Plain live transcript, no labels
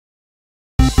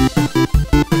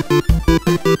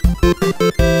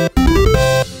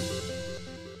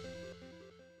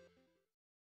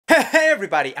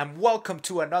everybody, and welcome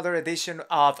to another edition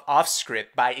of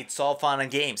Offscript by It's All Fun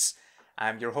and Games.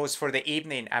 I'm your host for the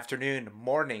evening, afternoon,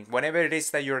 morning, whenever it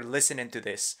is that you're listening to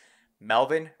this,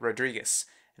 Melvin Rodriguez.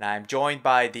 And I'm joined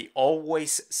by the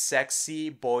always sexy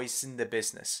voice in the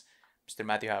business, Mr.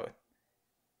 Matthew Howard.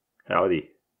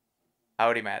 Howdy.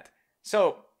 Howdy, Matt.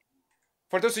 So,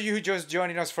 for those of you who just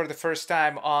joining us for the first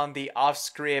time on the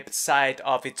Offscript side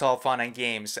of It's All Fun and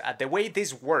Games, the way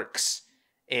this works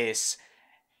is...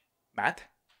 Matt?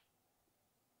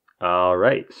 All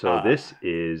right. So this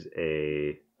is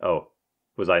a... Oh,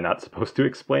 was I not supposed to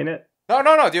explain it?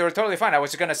 No. You were totally fine. I was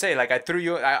just gonna say, like, I threw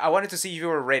you. I wanted to see if you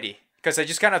were ready because I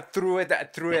just kind of threw it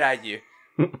at you.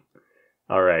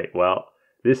 All right. Well,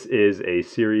 this is a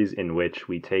series in which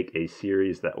we take a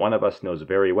series that one of us knows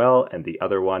very well and the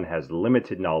other one has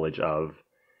limited knowledge of.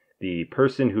 The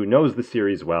person who knows the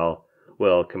series well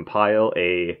will compile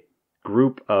a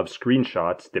group of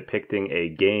screenshots depicting a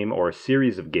game or a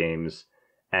series of games,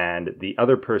 and the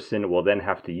other person will then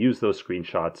have to use those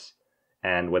screenshots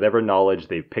and whatever knowledge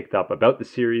they've picked up about the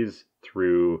series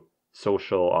through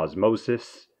social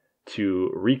osmosis to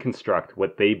reconstruct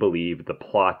what they believe the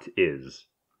plot is.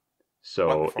 So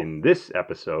Wonderful. In this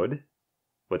episode,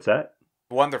 what's that?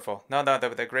 Wonderful. No,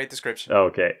 the great description.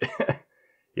 Okay.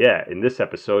 Yeah, in this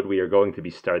episode we are going to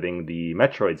be starting the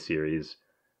Metroid series.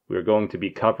 We're going to be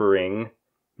covering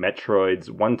Metroids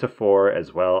 1 to 4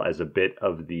 as well as a bit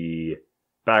of the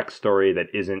backstory that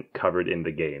isn't covered in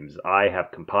the games. I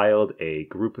have compiled a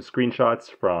group of screenshots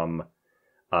from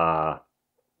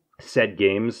said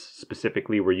games.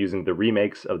 Specifically, we're using the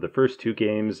remakes of the first two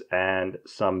games and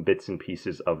some bits and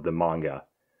pieces of the manga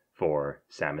for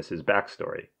Samus's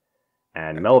backstory.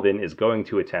 And Melvin is going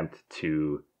to attempt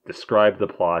to describe the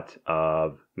plot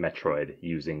of Metroid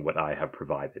using what I have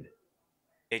provided.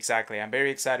 Exactly. I'm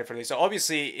very excited for this. So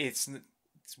obviously, it's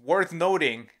worth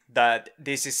noting that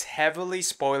this is heavily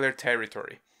spoiler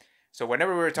territory. So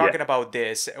whenever we're talking about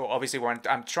this, obviously when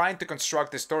I'm trying to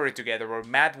construct the story together, or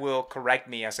Matt will correct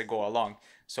me as I go along.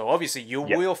 So obviously you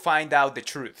will find out the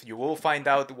truth. You will find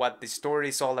out what the story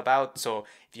is all about. So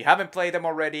if you haven't played them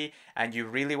already and you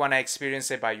really want to experience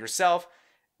it by yourself,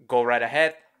 go right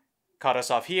ahead, cut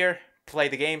us off here, play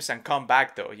the games, and come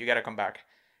back though. You got to come back.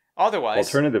 Otherwise...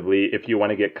 Alternatively, if you want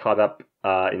to get caught up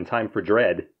in time for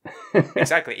Dread...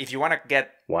 Exactly. If you want to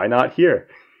get... Why not here?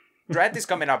 Dread is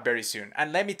coming up very soon.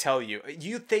 And let me tell you,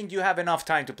 you think you have enough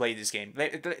time to play this game.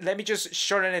 Let me just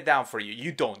shorten it down for you.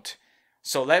 You don't.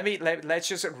 So let's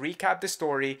just recap the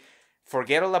story.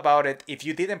 Forget all about it. If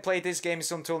you didn't play this game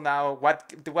until now,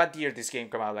 what year this game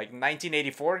came out? Like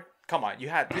 1984? Come on, you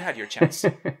had your chance.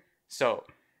 So...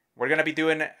 We're going to be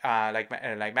doing, like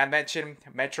Matt mentioned,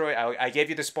 Metroid. I gave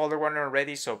you the spoiler warning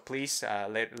already, so please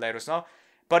let us know.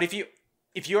 But if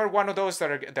you are one of those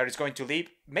that is going to leave,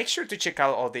 make sure to check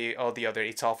out all the other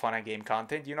It's All Fun and Game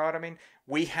content. You know what I mean?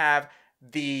 We have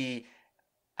the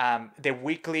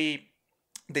weekly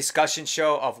discussion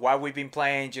show of what we've been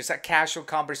playing, just a casual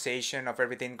conversation of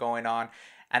everything going on.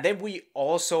 And then we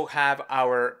also have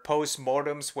our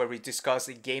post-mortems where we discuss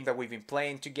the game that we've been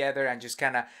playing together and just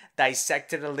kind of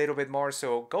dissect it a little bit more.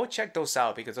 So go check those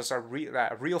out because those are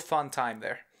a real fun time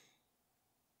there.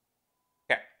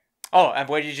 Okay. Oh, and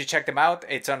where did you check them out?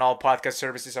 It's on all podcast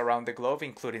services around the globe,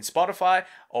 including Spotify.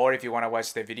 Or if you want to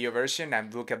watch the video version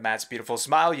and look at Matt's beautiful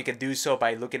smile, you can do so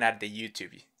by looking at the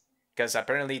YouTube. Because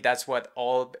apparently that's what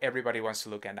everybody wants to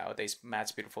look at nowadays,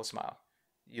 Matt's beautiful smile.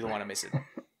 You don't want to miss it.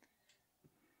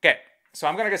 Okay, so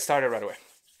I'm going to get started right away.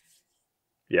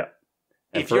 Yeah.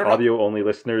 And for audio-only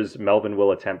listeners, Melvin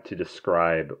will attempt to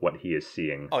describe what he is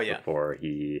seeing before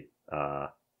he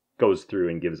goes through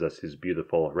and gives us his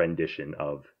beautiful rendition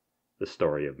of the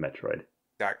story of Metroid.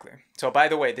 Exactly. So, by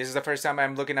the way, this is the first time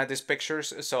I'm looking at these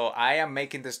pictures, so I am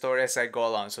making the story as I go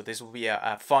along. So this will be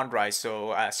a fun ride,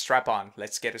 so strap on.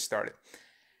 Let's get it started.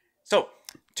 So,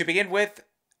 to begin with,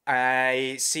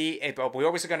 I see we're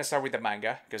always going to start with the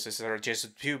manga because this are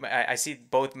just two. I see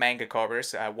both manga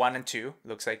covers, 1 and 2,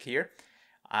 looks like here.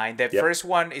 In the first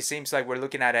one, it seems like we're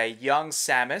looking at a young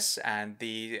Samus and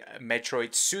the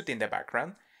Metroid suit in the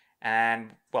background.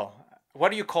 And, well, what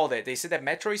do you call it? Is it a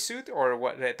Metroid suit or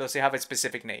what? Does it have a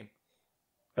specific name?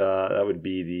 That would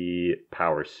be the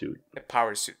power suit. The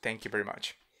power suit. Thank you very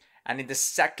much. And in the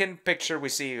second picture, we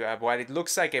see what it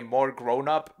looks like a more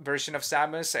grown-up version of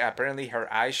Samus. Apparently,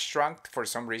 her eyes shrunk for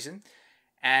some reason.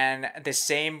 And the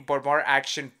same but more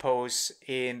action pose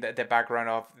in the background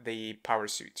of the power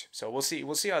suit. So we'll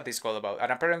see how this goes about.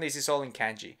 And apparently, this is all in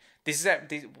kanji.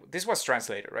 This was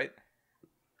translated, right?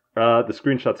 The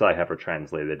screenshots I have are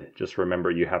translated. Just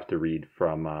remember, you have to read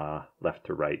from left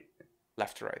to right.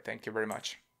 Left to right. Thank you very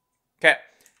much. Okay.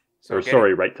 So we're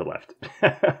sorry, right to left.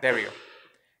 there we go.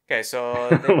 Okay, so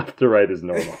left to right is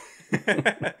normal.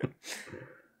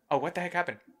 Oh, what the heck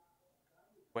happened?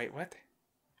 Wait, what?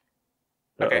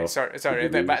 Okay, sorry.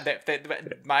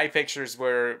 My pictures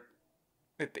were.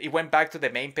 It went back to the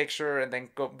main picture and then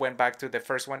went back to the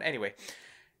first one. Anyway,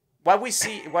 what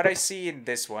I see in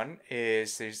this one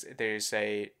is there's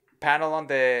a panel on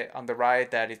the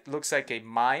right that it looks like a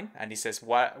mine, and it says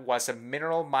what was a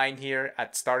mineral mine here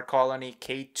at Star Colony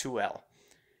K2L.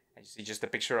 And you see just a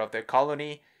picture of the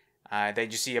colony. Then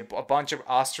you see a bunch of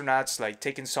astronauts like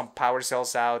taking some power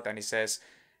cells out, and it says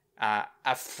a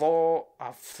floral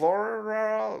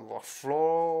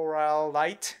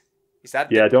light. Is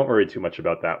that? Yeah, don't worry too much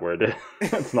about that word.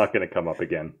 It's not going to come up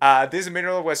again. This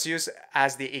mineral was used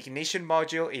as the ignition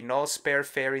module in all spare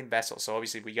fairing vessels. So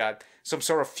obviously we got some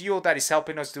sort of fuel that is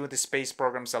helping us do the space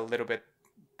programs a little bit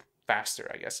faster,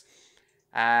 I guess.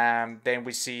 Then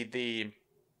we see the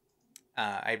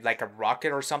like a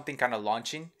rocket or something kind of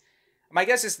launching. My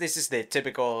guess is this is the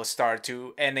typical start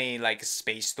to any like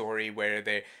space story where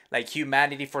they like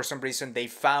humanity for some reason they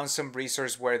found some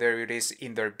resource, whether it is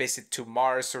in their visit to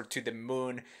Mars or to the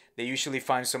moon. They usually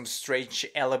find some strange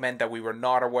element that we were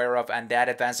not aware of, and that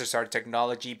advances our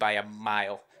technology by a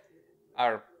mile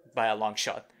or by a long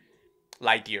shot,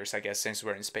 light years, I guess, since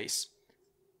we're in space.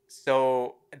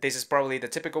 So this is probably the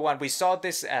typical one. We saw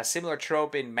this similar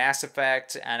trope in Mass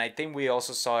Effect, and I think we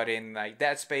also saw it in like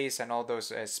Dead Space and all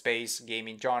those space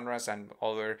gaming genres and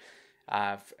other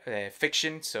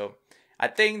fiction. So I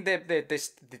think that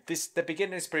the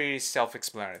beginning is pretty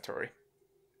self-explanatory.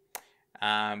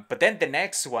 But then the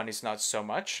next one is not so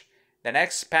much. The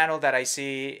next panel that I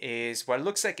see is what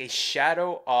looks like a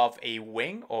shadow of a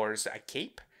wing or a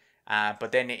cape.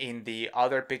 But then in the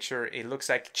other picture, it looks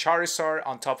like Charizard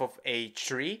on top of a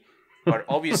tree. But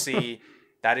obviously,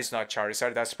 that is not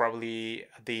Charizard. That's probably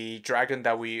the dragon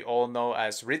that we all know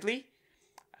as Ridley.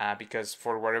 Because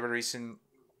for whatever reason,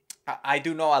 I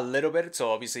do know a little bit. So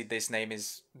obviously, this name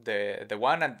is the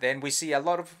one. And then we see a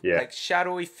lot of like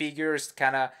shadowy figures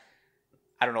kind of,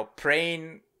 I don't know,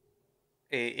 praying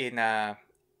in a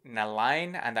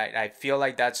line, and I feel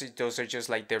like those are just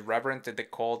like the reverend and the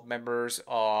cult members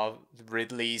of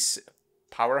Ridley's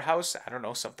powerhouse. I don't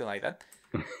know, something like that.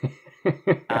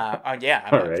 Yeah.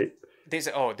 All right.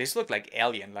 This looked like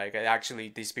Alien, like actually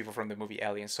these people from the movie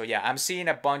Alien. So yeah, I'm seeing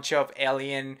a bunch of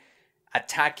alien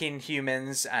attacking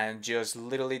humans and just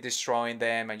literally destroying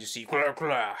them, and you see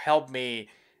help me.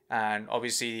 And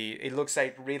obviously, it looks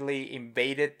like Ridley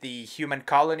invaded the human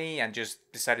colony and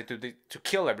just decided to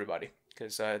kill everybody.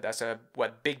 Because that's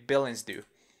what big villains do.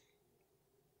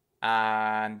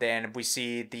 And then we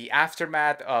see the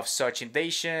aftermath of such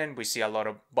invasion. We see a lot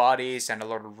of bodies and a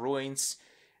lot of ruins.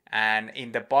 And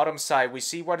in the bottom side, we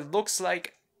see what looks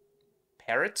like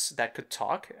parrots that could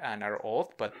talk and are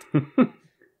old, but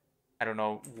I don't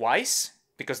know, wise,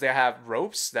 because they have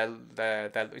ropes that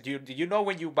you know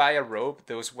when you buy a rope,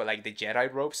 those were like the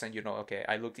Jedi ropes, and you know, okay,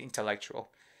 I look intellectual.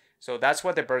 So that's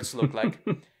what the birds look like.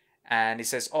 And it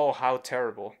says, oh, how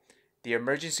terrible. The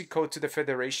emergency code to the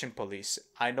Federation Police.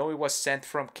 I know it was sent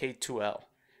from K2L,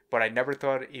 but I never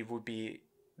thought it would be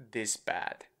this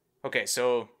bad. Okay,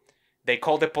 so they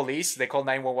called the police, they called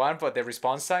 911, but the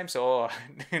response time, so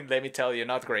let me tell you,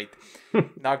 not great.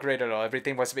 Not great at all.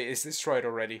 Everything is destroyed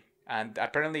already. And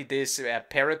apparently this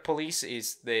parrot police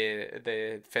is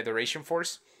the Federation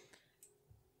force.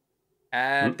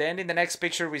 And then in the next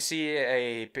picture, we see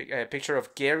a picture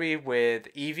of Gary with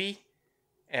Evie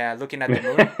looking at the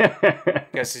moon.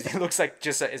 Because it looks like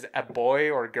just a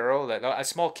boy or girl, a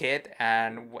small kid.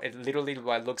 And it literally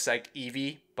what looks like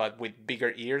Evie, but with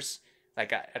bigger ears.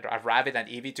 Like a rabbit and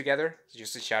Evie together. It's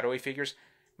just the shadowy figures.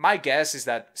 My guess is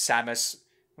that this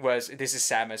is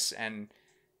Samus. And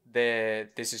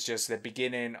this is just the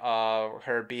beginning of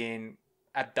her being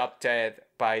adopted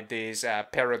by this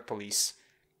parrot police.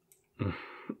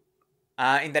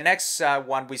 In the next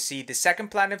one, we see the second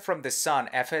planet from the sun,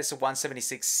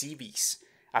 FS-176 Seabees.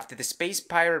 After the space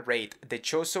pirate raid, the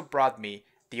Choso brought me,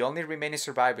 the only remaining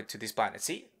survivor, to this planet.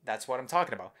 See, that's what I'm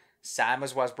talking about.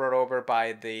 Samus was brought over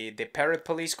by the parrot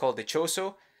police called the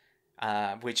Choso,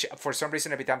 which for some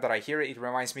reason every time that I hear it, it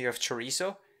reminds me of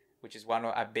chorizo, which is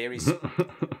a very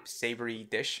savory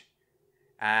dish.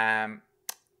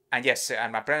 And yes,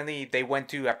 and apparently they went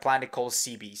to a planet called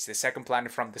Seabees, the second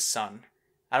planet from the sun.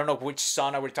 I don't know which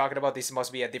sun are we talking about. This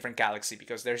must be a different galaxy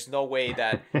because there's no way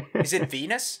that is it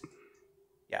Venus?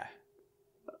 Yeah,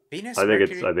 Venus. I think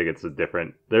it's a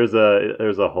different. There's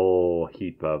a whole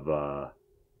heap of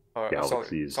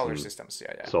galaxies, solar systems.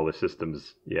 Yeah. Solar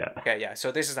systems. Yeah. Okay, yeah.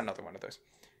 So this is another one of those.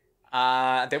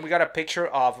 Then we got a picture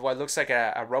of what looks like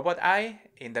a robot eye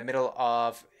in the middle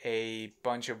of a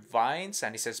bunch of vines,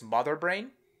 and it says Mother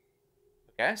Brain.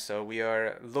 Okay, so we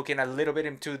are looking a little bit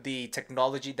into the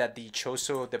technology that the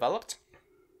Choso developed.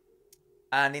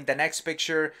 And in the next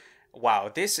picture,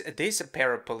 wow, this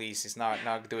pair of police is not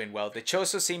doing well. The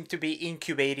Choso seem to be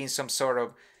incubating some sort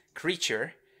of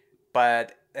creature,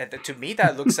 but to me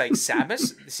that looks like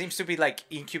Samus. It seems to be like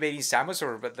incubating Samus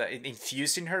or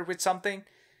infusing her with something.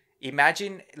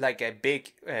 Imagine like a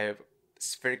big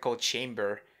spherical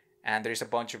chamber, and there's a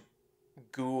bunch of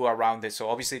goo around it. So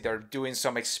obviously they're doing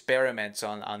some experiments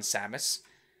on Samus.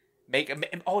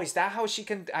 Oh, is that how she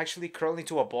can actually curl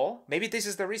into a ball? Maybe this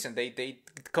is the reason they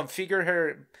configure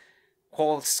her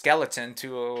whole skeleton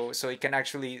to so it can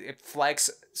actually flex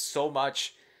so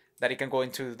much that it can go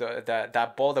into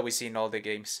that ball that we see in all the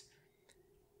games.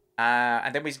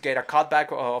 And then we get a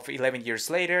cutback of 11 years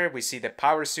later. We see the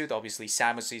power suit. Obviously,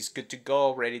 Samus is good to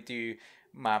go, ready to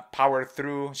power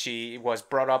through. She was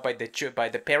brought up by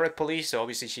the parrot police, so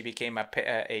obviously she became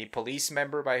a police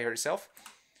member by herself.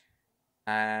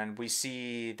 And we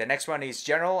see the next one is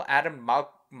General Adam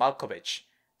Malkovich,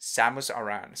 Samus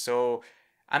Aran. So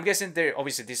I'm guessing there.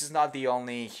 Obviously, this is not the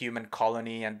only human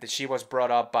colony, and she was brought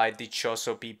up by the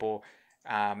Choso people.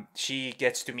 She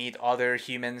gets to meet other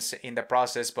humans in the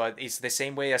process, but it's the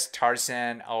same way as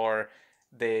Tarzan or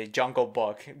the Jungle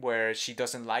Book, where she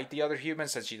doesn't like the other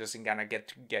humans and she doesn't gonna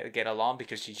get along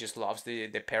because she just loves the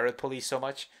parrot police so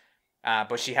much.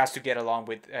 But she has to get along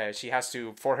with. She has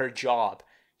to, for her job,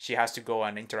 she has to go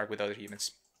and interact with other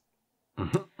humans.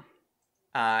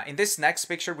 In this next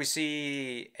picture, we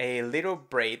see a little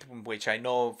braid, which I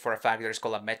know for a fact there's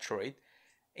called a Metroid,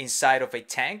 inside of a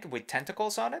tank with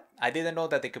tentacles on it. I didn't know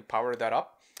that they could power that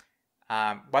up.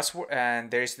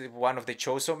 And there's one of the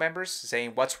Choso members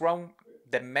saying, "What's wrong?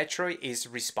 The Metroid is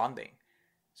responding."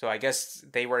 So I guess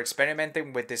they were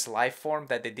experimenting with this life form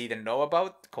that they didn't know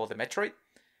about, called the Metroid.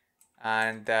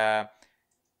 And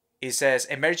it says,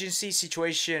 "Emergency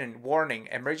situation warning,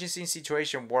 emergency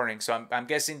situation warning." So I'm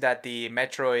guessing that the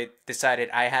Metroid decided,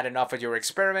 I had enough of your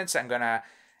experiments. I'm gonna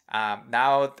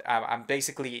now I'm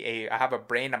basically I have a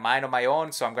brain, a mind of my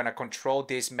own, so I'm gonna control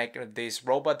this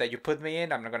robot that you put me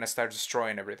in. I'm gonna start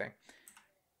destroying everything.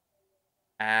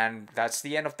 And that's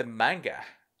the end of the manga.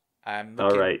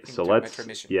 All right, so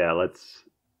let's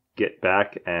get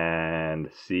back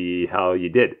and see how you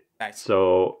did. Nice.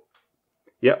 So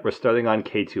yeah, we're starting on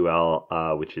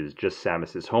K2L, which is just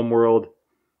Samus's homeworld.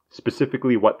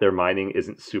 Specifically, what they're mining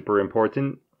isn't super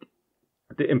important.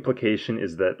 The implication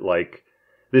is that like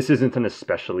this isn't an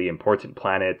especially important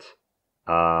planet.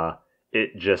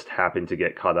 It just happened to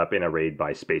get caught up in a raid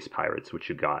by space pirates, which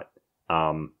you got.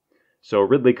 So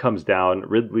Ridley comes down.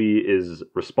 Ridley is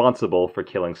responsible for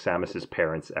killing Samus's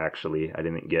parents, actually. I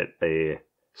didn't get a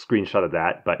screenshot of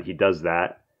that, but he does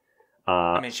that.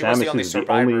 I mean, she was the only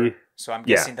survivor, so I'm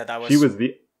guessing that was... She was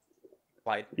the...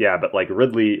 Light. Yeah, but like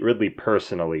Ridley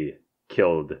personally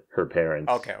killed her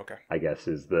parents. Okay. I guess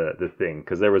is the thing,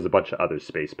 because there was a bunch of other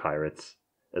space pirates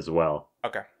as well.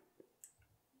 Okay.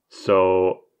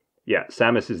 So, yeah,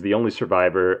 Samus is the only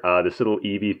survivor. This little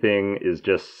Eevee thing is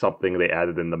just something they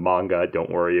added in the manga. Don't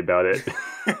worry about it.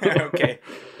 Okay.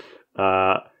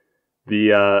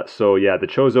 The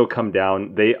Chozo come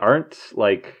down. They aren't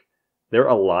like... They're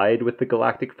allied with the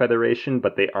Galactic Federation,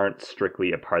 but they aren't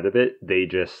strictly a part of it. They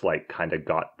just like kind of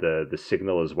got the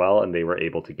signal as well, and they were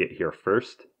able to get here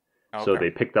first. Okay. So they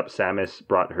picked up Samus,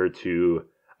 brought her to...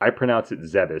 I pronounce it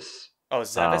Zebes. Oh,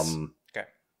 Zebes? Okay.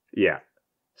 Yeah.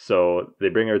 So they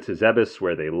bring her to Zebes,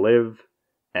 where they live,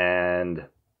 and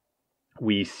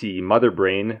we see Mother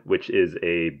Brain, which is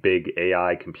a big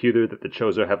AI computer that the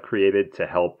Chozo have created to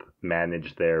help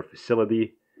manage their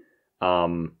facility.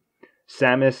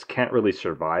 Samus can't really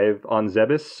survive on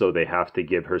Zebes, so they have to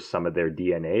give her some of their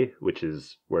DNA, which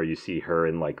is where you see her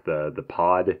in like the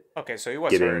pod. Okay, so it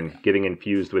was getting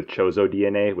infused with Chozo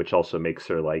DNA, which also makes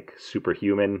her like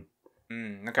superhuman.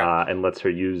 Okay. And lets her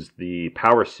use the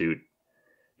power suit.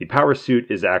 The power suit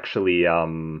is actually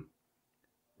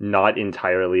not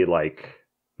entirely like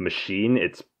machine.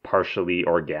 It's partially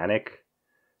organic.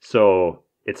 So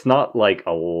it's not like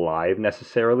alive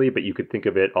necessarily, but you could think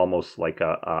of it almost like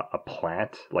a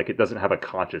plant. Like it doesn't have a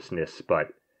consciousness, but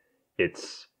it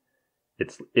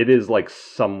is like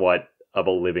somewhat of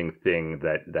a living thing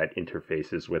that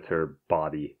interfaces with her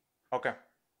body. Okay.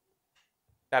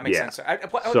 That makes sense.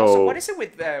 Also, what is it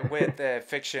with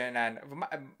fiction? And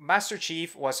Master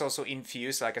Chief was also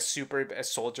infused like a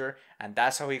soldier, and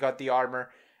that's how he got the armor.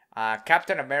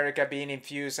 Captain America being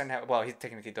infused, and he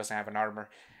technically doesn't have an armor.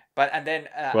 But and then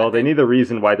Well, they need a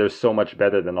reason why they're so much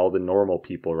better than all the normal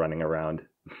people running around.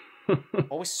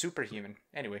 always superhuman.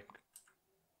 Anyway.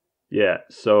 Yeah,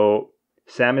 so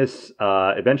Samus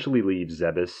eventually leaves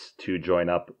Zebes to join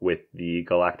up with the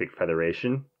Galactic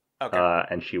Federation. Okay.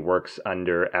 And she works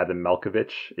under Adam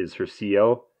Malkovich, is her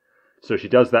CEO. So she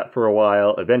does that for a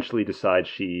while, eventually decides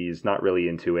she's not really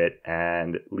into it,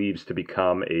 and leaves to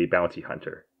become a bounty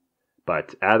hunter.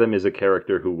 But Adam is a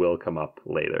character who will come up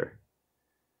later.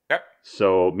 Yep.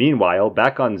 So meanwhile,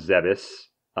 back on Zebes,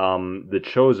 the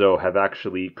Chozo have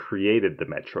actually created the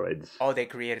Metroids. Oh, they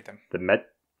created them.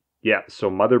 Yeah, so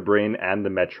Mother Brain and the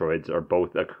Metroids are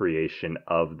both a creation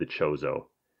of the Chozo.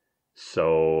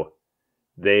 So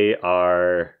they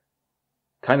are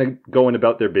kind of going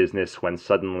about their business when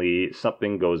suddenly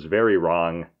something goes very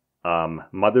wrong.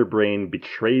 Mother Brain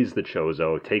betrays the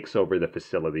Chozo, takes over the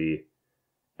facility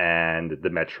and the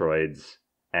Metroids,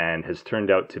 and has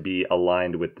turned out to be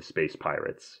aligned with the Space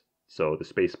Pirates. So the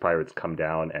Space Pirates come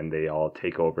down and they all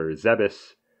take over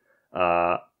Zebes.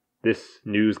 This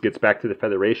news gets back to the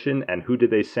Federation, and who did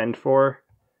they send for?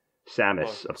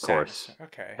 Samus, of course.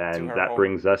 Okay. And that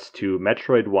brings us to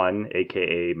Metroid 1,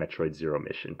 aka Metroid Zero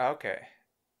Mission. Okay.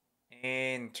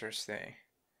 Interesting.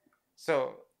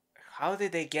 So, how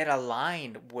did they get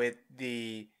aligned with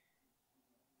the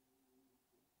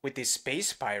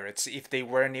space pirates if they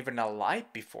weren't even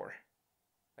alive before?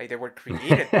 Like they were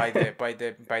created by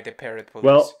the parrot police.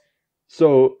 Well,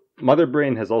 so Mother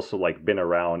Brain has also been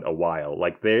around a while.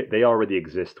 They already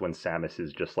exist when Samus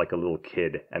is just a little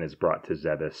kid and is brought to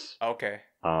Zebes. Okay.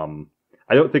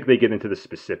 I don't think they get into the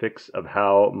specifics of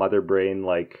how Mother Brain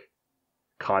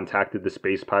contacted the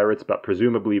space pirates, but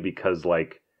presumably because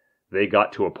they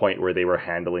got to a point where they were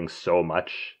handling so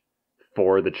much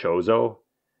for the Chozo,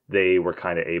 they were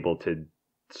kind of able to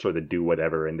sort of do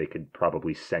whatever, and they could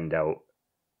probably send out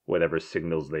whatever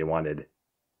signals they wanted.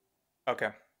 Okay.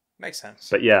 Makes sense.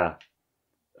 But yeah,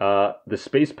 the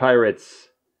space pirates,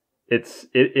 it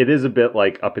is a bit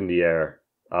up in the air.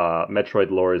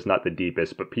 Metroid lore is not the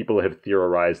deepest, but people have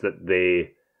theorized that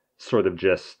they sort of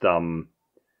just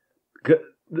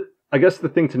I guess the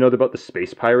thing to note about the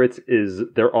space pirates is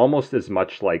they're almost as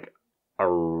much like a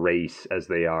race as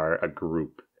they are a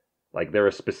group. They're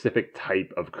a specific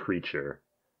type of creature,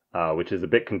 which is a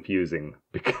bit confusing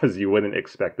because you wouldn't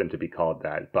expect them to be called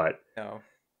that. But no.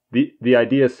 The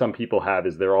idea some people have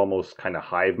is they're almost kind of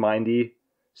hive-mindy.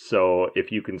 So if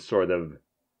you can sort of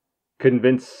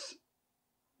convince,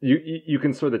 you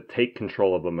can sort of take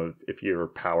control of them if you're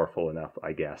powerful enough,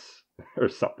 I guess, or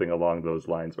something along those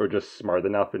lines, or just smart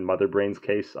enough in Mother Brain's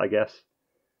case, I guess.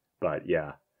 But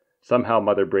yeah, somehow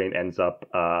Mother Brain ends up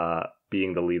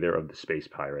being the leader of the space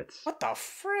pirates. What the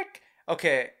frick?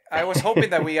 Okay, I was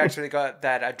hoping that we actually got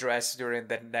that addressed during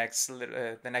the next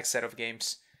set of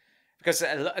games. Because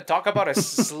talk about a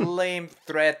slim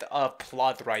thread of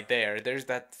plot right there. There's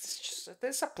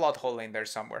a plot hole in there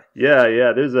somewhere.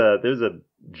 Yeah. There's a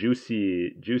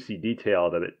juicy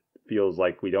detail that it feels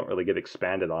like we don't really get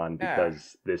expanded on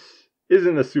because this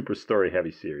isn't a super story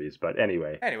heavy series. But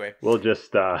anyway, we'll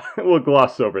just we'll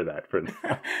gloss over that for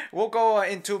now. We'll go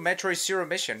into Metroid Zero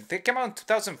Mission. They came out in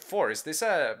 2004. Is this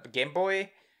a Game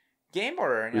Boy game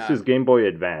or? This is Game Boy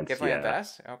Advance. Game Boy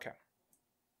Advance. Okay.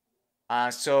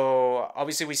 So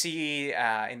obviously we see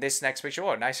in this next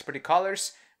picture, nice pretty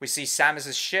colors. We see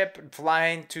Samus's ship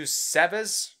flying to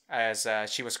Zebes as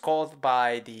she was called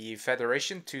by the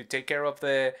Federation to take care of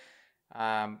the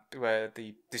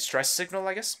distress signal,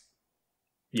 I guess.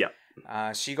 Yeah.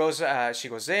 She goes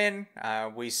in.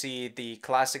 We see the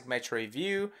classic Metroid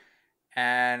view,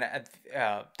 and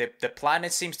the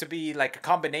planet seems to be like a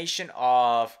combination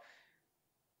of,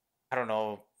 I don't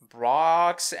know,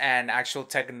 rocks and actual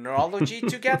technology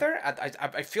together.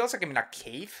 I feel like I'm in a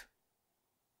cave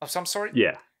of some sort.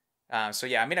 Yeah. So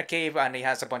yeah, I'm in a cave and it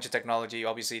has a bunch of technology.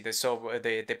 Obviously,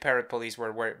 the parrot police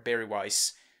were very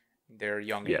wise in their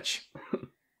young age.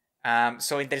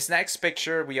 So in this next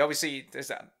picture, we obviously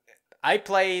I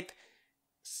played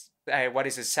what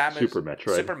is it, Samus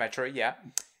Super Metroid, yeah.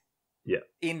 Yeah.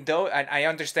 And I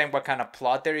understand what kind of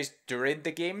plot there is during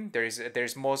the game.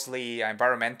 There's mostly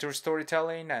environmental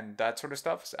storytelling and that sort of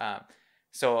stuff.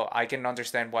 So I can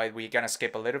understand why we're gonna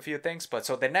skip a little few things. But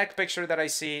so the next picture that I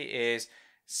see is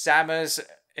Samus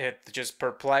just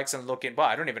perplexed and looking. Well,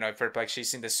 I don't even know if perplexed.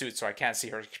 She's in the suit, so I can't see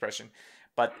her expression.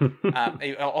 But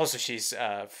also she's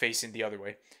facing the other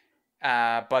way.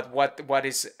 But what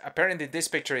is apparent in this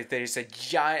picture is there is a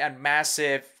giant,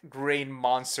 massive green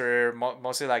monster,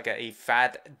 mostly like a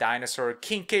fat dinosaur,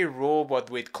 King K. Rool, but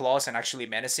with claws and actually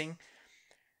menacing.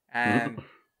 And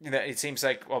it seems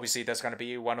like obviously that's gonna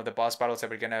be one of the boss battles that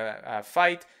we're gonna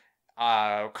fight.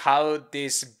 How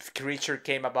this creature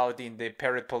came about in the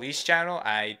Parrot Police channel,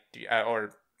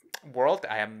 or world,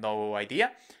 I have no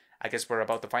idea. I guess we're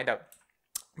about to find out.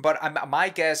 But my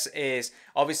guess is,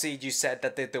 obviously you said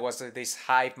that there was this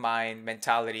hive mind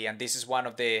mentality, and this is one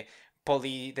of the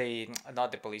police, the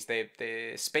not the police, the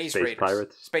space Space raiders,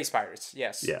 pirates. space pirates,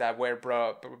 yes, Yeah. that were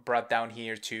brought down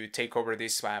here to take over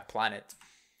this planet.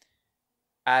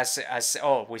 As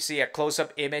oh, we see a close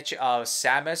up image of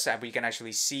Samus, and we can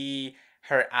actually see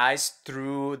her eyes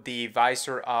through the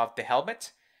visor of the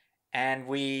helmet, and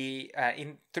we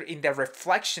in the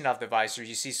reflection of the visor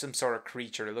you see some sort of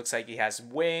creature. It looks like he has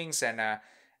wings and a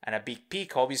big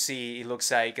peak. Obviously it looks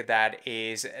like that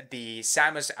is the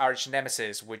Samus arch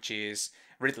nemesis, which is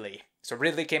Ridley. So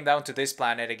Ridley came down to this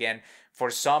planet again.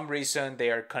 For some reason they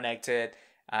are connected.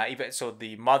 Even so,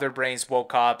 the mother brains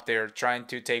woke up. They're trying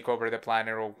to take over the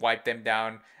planet or wipe them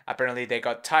down. Apparently they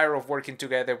got tired of working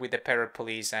together with the parrot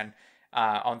police, and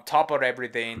on top of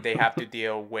everything, they have to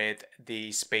deal with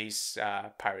the space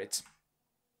pirates.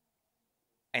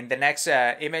 In the next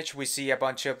image, we see a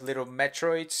bunch of little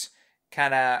Metroids,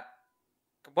 kind of.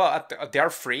 Well, they are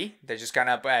free. They're just kind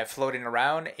of floating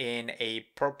around in a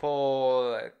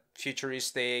purple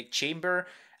futuristic chamber,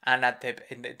 and at the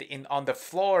on the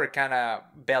floor, kind of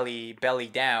belly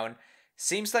down.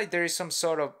 Seems like there is some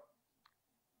sort of,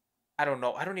 I don't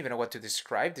know. I don't even know what to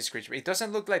describe this creature. It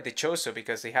doesn't look like the Choso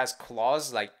because it has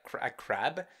claws like a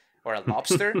crab or a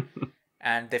lobster,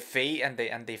 and the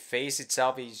face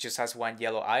itself, it just has one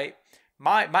yellow eye.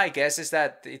 My guess is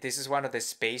that this is one of the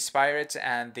space pirates,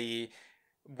 and the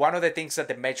one of the things that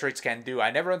the Metroids can do.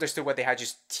 I never understood what they had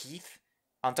just teeth.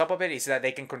 On top of it is that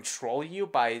they can control you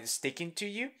by sticking to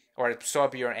you or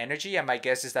absorb your energy. And my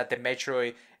guess is that the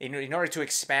Metroid, in order to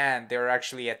expand, they're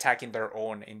actually attacking their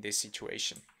own in this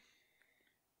situation.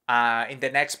 In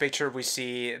the next picture, we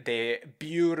see the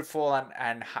beautiful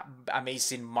and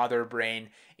amazing mother brain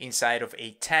inside of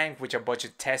a tank with a bunch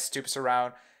of test tubes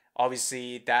around.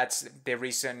 Obviously, that's the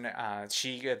reason a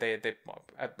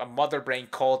mother brain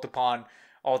called upon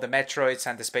all the Metroids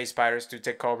and the space pirates to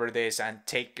take over this and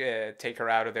take her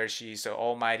out of there. She's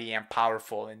almighty and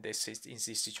powerful in this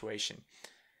situation.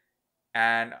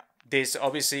 And this,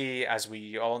 obviously, as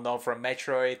we all know from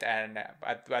Metroid, and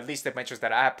at least the Metroids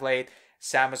that I have played,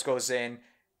 Samus goes in,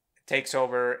 takes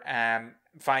over, and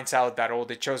finds out that all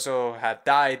the Chozo had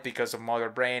died because of Mother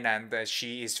Brain, and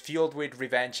she is fueled with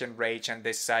revenge and rage and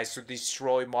decides to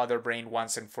destroy Mother Brain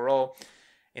once and for all.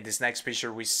 In this next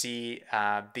picture, we see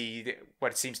the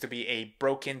what seems to be a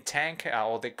broken tank.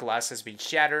 All the glass has been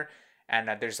shattered, and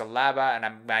there's a lava,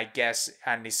 and my guess,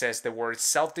 and it says the word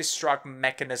self-destruct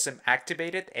mechanism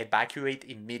activated, evacuate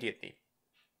immediately.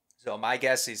 So my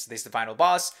guess is this is the final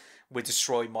boss. We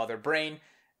destroy Mother Brain.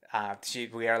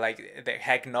 We are like, the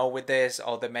heck no with this.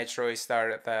 All the Metroids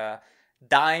start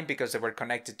dying because they were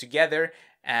connected together,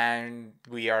 and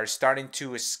we are starting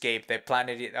to escape. The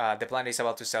planet is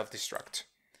about to self-destruct.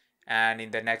 And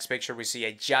in the next picture, we see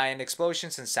a giant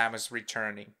explosions and Samus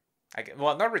returning.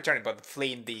 Well, not returning, but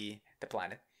fleeing the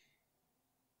planet.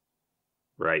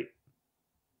 Right.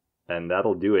 And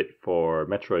that'll do it for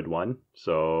Metroid 1.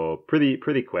 So pretty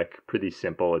quick, pretty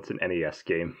simple. It's an NES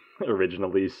game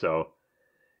originally, so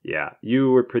yeah, you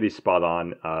were pretty spot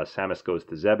on. Samus goes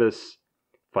to Zebes,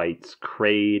 fights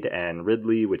Kraid and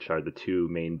Ridley, which are the two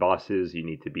main bosses you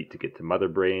need to beat to get to Mother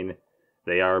Brain.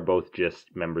 They are both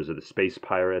just members of the Space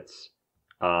Pirates.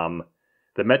 The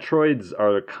Metroids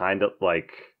are kind of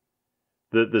like,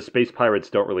 the Space Pirates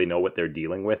don't really know what they're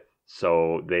dealing with,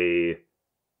 so they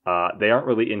aren't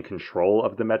really in control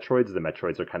of the Metroids. The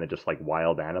Metroids are kind of just like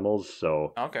wild animals,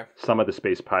 so okay. Some of the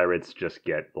Space Pirates just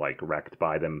get like wrecked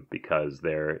by them because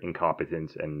they're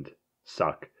incompetent and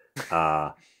suck.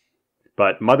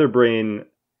 But Mother Brain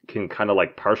can kind of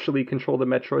like partially control the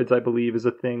Metroids, I believe, is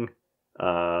a thing.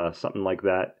 Something like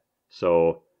that.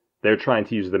 So they're trying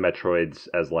to use the Metroids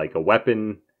as like a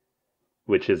weapon,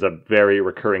 which is a very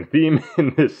recurring theme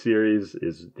in this series,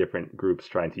 is different groups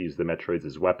trying to use the Metroids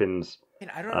as weapons.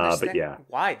 I don't understand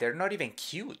why. They're not even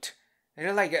cute.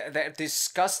 They're like they're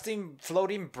disgusting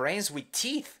floating brains with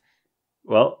teeth.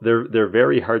 Well, they're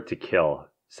very hard to kill.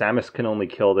 Samus can only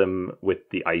kill them with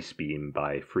the ice beam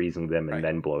by freezing them and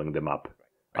then blowing them up.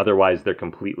 Right. Otherwise, they're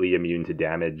completely immune to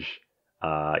damage.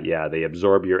 They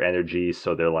absorb your energy,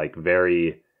 so they're like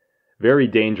very, very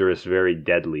dangerous, very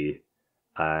deadly.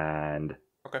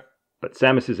 But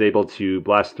Samus is able to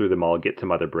blast through them all, get to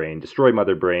Mother Brain, destroy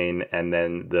Mother Brain, and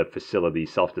then the facility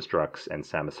self-destructs and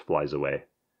Samus flies away.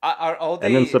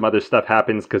 And then some other stuff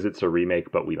happens because it's a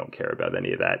remake, but we don't care about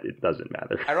any of that. It doesn't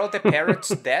matter. Are all the parrots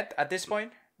dead at this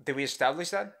point? Did we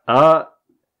establish that?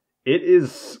 It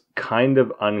is kind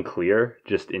of unclear,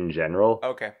 just in general.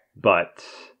 Okay. But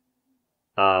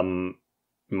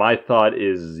my thought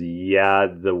is, yeah,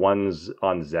 the ones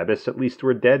on Zebes at least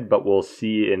were dead, but we'll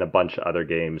see in a bunch of other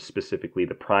games, specifically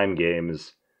the Prime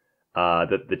games,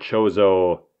 that the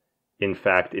Chozo, in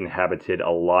fact, inhabited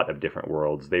a lot of different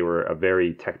worlds. They were a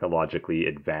very technologically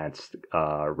advanced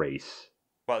race.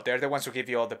 Well, they're the ones who give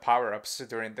you all the power-ups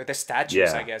during the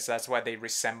statues, I guess. That's why they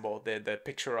resemble the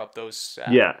picture of those.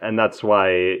 Yeah, and that's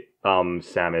why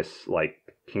Samus, like,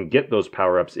 can get those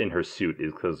power-ups in her suit,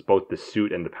 is because both the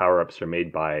suit and the power-ups are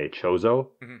made by Chozo.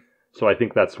 Mm-hmm. So I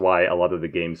think that's why a lot of the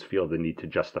games feel the need to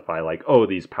justify, like, oh,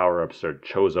 these power-ups are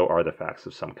Chozo artifacts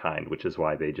of some kind, which is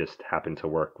why they just happen to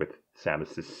work with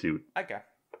Samus's suit. Okay.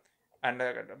 And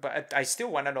but I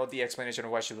still want to know the explanation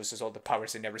of why she loses all the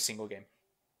powers in every single game.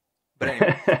 But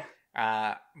anyway,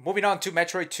 moving on to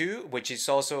Metroid 2, which is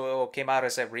also came out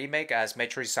as a remake as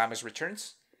Metroid Samus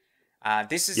Returns.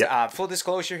 This is full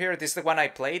disclosure here. This is the one I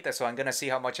played, so I'm gonna see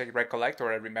how much I recollect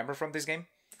or I remember from this game.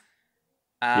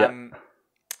 In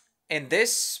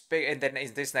this, and then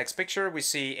in this next picture, we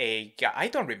see I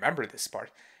don't remember this part.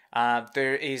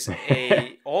 There is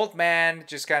a old man,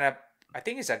 just kind of. I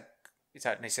think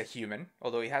it's a human,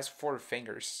 although he has 4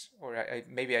 fingers, or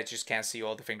maybe I just can't see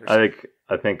all the fingers.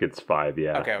 I think it's 5.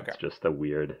 Yeah. Okay. It's just a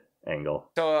weird angle.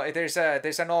 So there's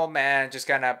an old man just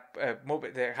kind of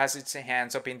has its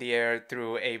hands up in the air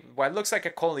through what looks like a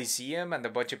coliseum and a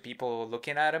bunch of people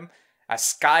looking at him, a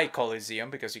sky coliseum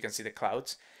because you can see the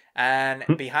clouds, and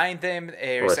behind them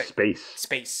there's or a space.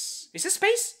 Space. Is it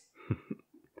space?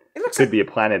 It looks could be a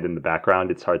planet in the background.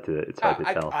 It's hard to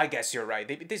tell. I guess you're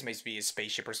right. This may be a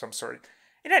spaceship or some sort.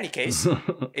 In any case,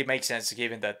 it makes sense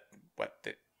given that what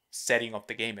the setting of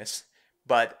the game is.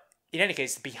 But in any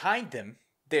case, behind them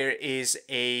there is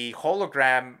a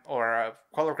hologram or a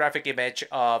holographic image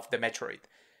of the Metroid.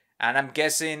 And I'm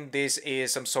guessing this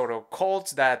is some sort of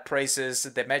cult that praises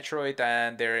the Metroid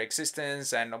and their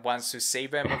existence and wants to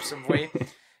save them of some way.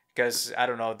 Because, I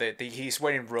don't know, he's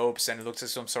wearing robes and looks like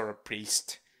some sort of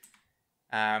priest.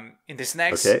 In this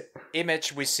next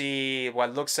image, we see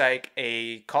what looks like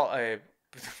I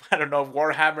don't know,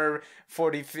 Warhammer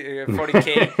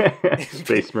 40K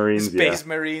Space Marines,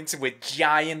 Marines with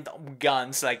giant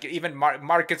guns. Like even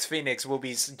Marcus Phoenix will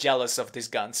be jealous of these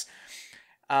guns.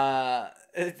 We're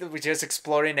just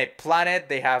exploring a planet.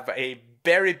 They have a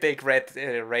very big red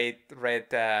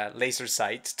laser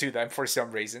sight to them for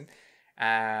some reason.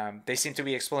 They seem to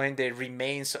be exploring the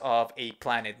remains of a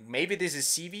planet. Maybe this is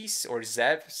Civis or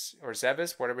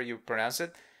Zebes, whatever you pronounce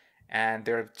it. And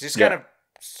they're just kind of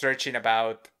searching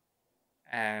about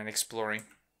and exploring.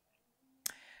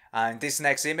 And this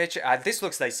next image, this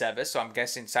looks like Zebes, so I'm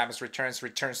guessing Samus returns to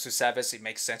Zebes. It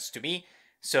makes sense to me.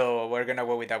 So we're gonna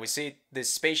go with that. We see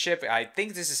this spaceship. I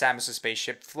think this is Samus'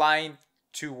 spaceship flying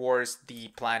towards the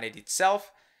planet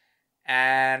itself.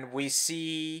 And we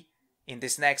see in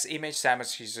this next image,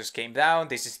 Samus just came down.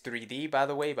 This is 3D, by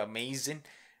the way, but amazing.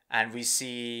 And we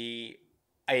see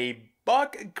a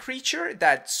bug creature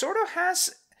that sort of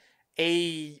has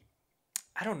I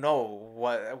don't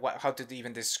know how to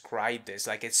even describe this.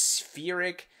 Like a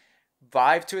spheric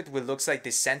vibe to it. It looks like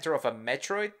the center of a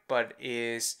Metroid, but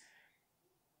is...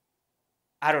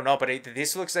 I don't know, but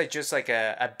this looks like just like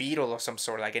a beetle of some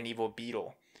sort, like an evil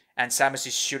beetle. And Samus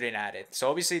is shooting at it. So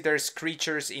obviously there's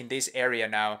creatures in this area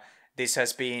now. This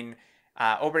has been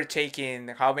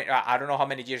overtaken. I don't know how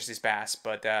many years this passed,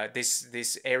 but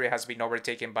this area has been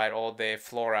overtaken by all the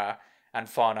flora and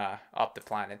fauna of the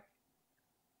planet.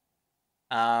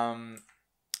 And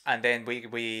then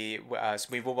as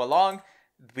we move along,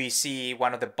 we see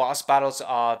one of the boss battles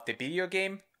of the video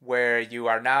game where you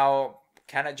are now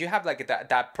you have like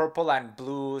that purple and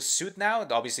blue suit now.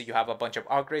 Obviously you have a bunch of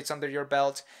upgrades under your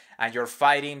belt and you're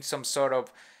fighting some sort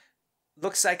of,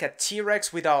 looks like a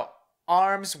T-Rex without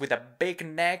arms, with a big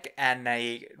neck and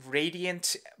a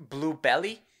radiant blue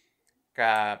belly,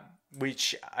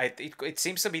 which it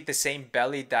seems to be the same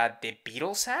belly that the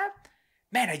Beatles have.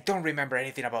 Man, I don't remember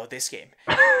anything about this game.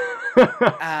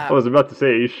 I was about to say,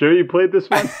 are you sure you played this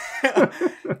one?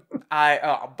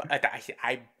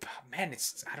 I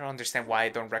don't understand why I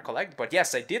don't recollect, but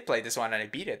yes, I did play this one and I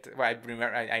beat it. I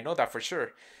remember, I know that for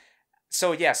sure.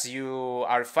 So yes, you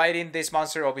are fighting this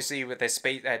monster, obviously with the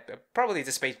space. Probably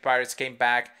the space pirates came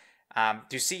back.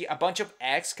 You see a bunch of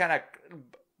eggs kind of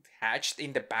hatched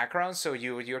in the background, so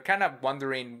you're kind of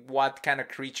wondering what kind of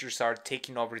creatures are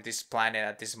taking over this planet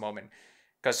at this moment.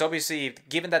 Because obviously,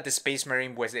 given that the Space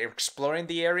Marine was exploring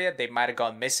the area, they might have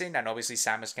gone missing, and obviously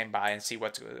Samus came by and see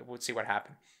what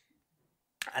happened.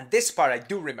 And this part I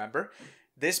do remember.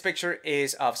 This picture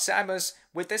is of Samus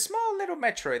with a small little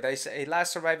Metroid. That is a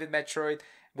last surviving Metroid,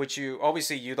 which you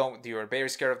obviously you're very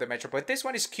scared of the Metroid, but this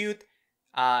one is cute.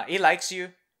 It likes you,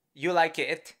 you like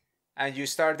it, and you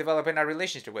start developing a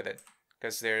relationship with it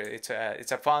because it's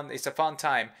a fun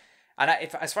time. And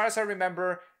as far as I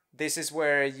remember, this is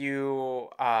where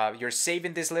you're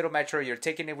saving this little Metro, you're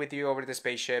taking it with you over the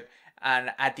spaceship,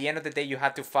 and at the end of the day, you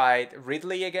have to fight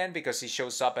Ridley again because he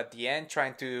shows up at the end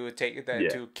trying to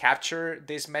to capture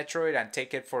this Metroid and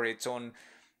take it for its own,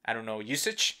 I don't know,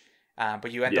 usage.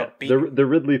 But you end up being the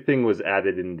Ridley thing was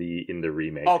added in the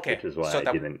remake, which is why I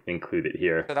didn't include it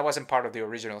here. So that wasn't part of the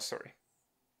original story.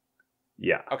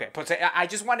 Yeah. Okay, but I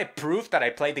just wanted proof that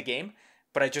I played the game,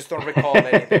 but I just don't recall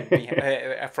anything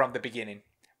from the beginning.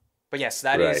 But yes,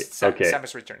 that is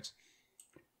Samus Returns.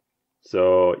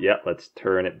 So, yeah, let's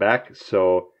turn it back.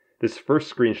 So, this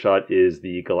first screenshot is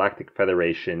the Galactic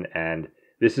Federation, and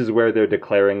this is where they're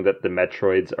declaring that the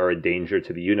Metroids are a danger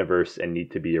to the universe and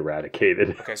need to be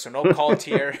eradicated. Okay, so no cult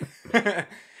here.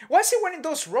 Why is he wearing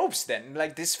those robes then?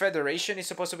 Like, this Federation is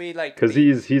supposed to be like... Because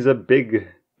he's a big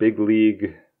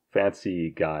league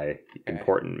fancy guy,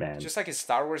 important man. Just like in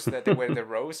Star Wars that they wear the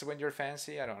robes when you're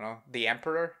fancy. I don't know. The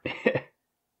Emperor.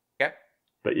 Okay.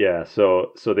 But yeah,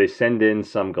 so they send in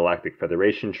some Galactic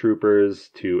Federation troopers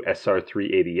to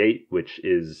SR-388, which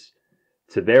is,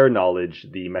 to their knowledge,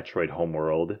 the Metroid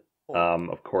homeworld.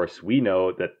 Of course, we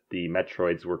know that the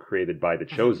Metroids were created by the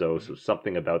Chozo, so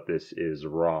something about this is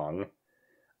wrong.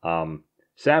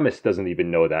 Samus doesn't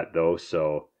even know that, though,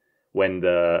 so when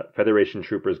the Federation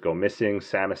troopers go missing,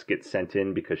 Samus gets sent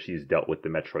in because she's dealt with the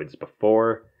Metroids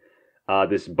before.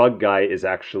 This bug guy is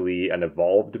actually an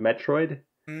evolved Metroid.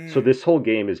 So this whole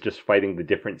game is just fighting the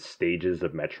different stages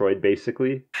of Metroid,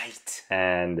 basically. Right.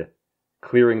 And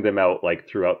clearing them out, like,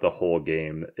 throughout the whole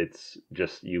game. It's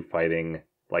just you fighting,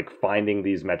 like, finding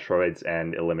these Metroids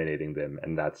and eliminating them.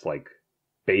 And that's, like,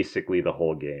 basically the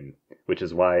whole game. Which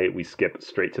is why we skip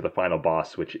straight to the final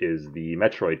boss, which is the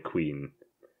Metroid Queen.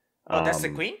 Oh, that's the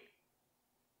queen?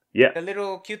 Yeah. The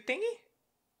little cute thingy?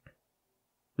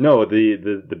 No,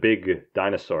 the big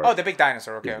dinosaur. Oh, the big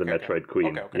dinosaur. Okay, is the Metroid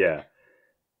Queen. Okay. Yeah.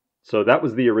 So that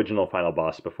was the original final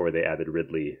boss before they added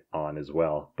Ridley on as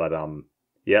well. But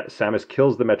yeah, Samus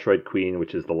kills the Metroid Queen,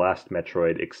 which is the last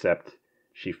Metroid, except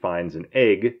she finds an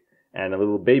egg, and a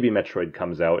little baby Metroid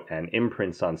comes out and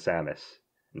imprints on Samus.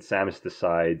 And Samus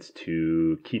decides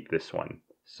to keep this one.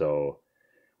 So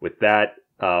with that,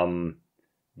 all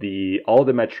the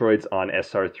Metroids on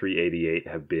SR-388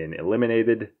 have been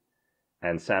eliminated,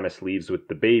 and Samus leaves with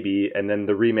the baby, and then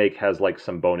the remake has, like,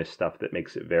 some bonus stuff that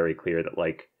makes it very clear that,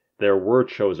 like, there were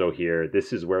Chozo here.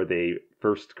 This is where they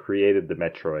first created the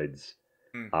Metroids.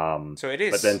 So it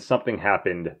is. But then something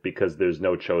happened because there's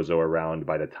no Chozo around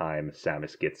by the time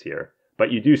Samus gets here.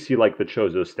 But you do see, like, the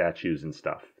Chozo statues and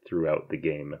stuff throughout the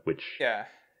game, which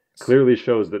clearly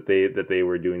shows that they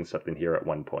were doing something here at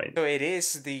one point. So it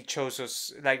is the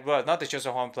Chozo's, like, well, not the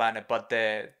Chozo home planet, but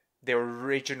the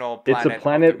original planet. It's a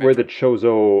planet where the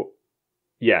Chozo...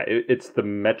 Yeah, it's the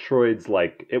Metroids,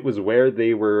 like, it was where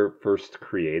they were first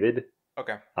created.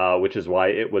 Okay. Which is why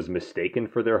it was mistaken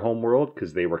for their homeworld,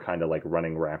 because they were kind of, like,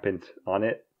 running rampant on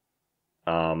it.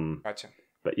 Gotcha.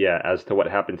 But yeah, as to what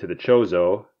happened to the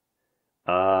Chozo,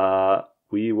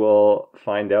 we will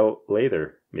find out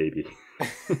later, maybe.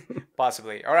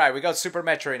 Possibly. All right, we got Super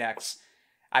Metroid next.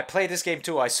 I played this game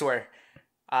too, I swear.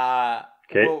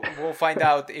 Okay. We'll find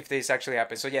out if this actually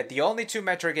happens. So yeah, the only two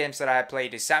Metroid games that I have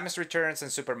played is Samus Returns and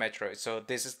Super Metroid. So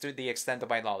this is to the extent of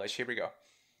my knowledge. Here we go.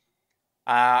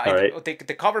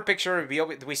 The cover picture,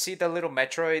 we see the little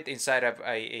Metroid inside of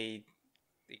a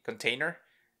container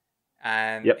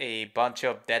and a bunch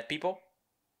of dead people.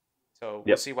 So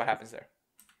we'll see what happens there.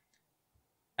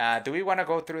 Do we want to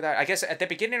go through that? I guess at the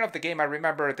beginning of the game, I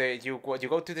remember that you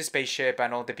go to the spaceship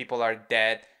and all the people are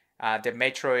dead. The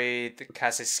Metroid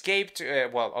has escaped,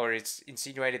 or it's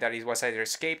insinuated that it was either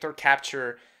escaped or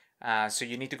captured. So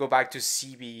you need to go back to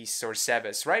Cebes or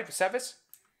Sebes, right? Sebes?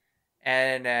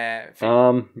 And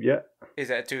is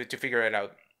that to figure it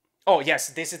out? Oh yes,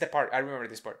 this is the part. I remember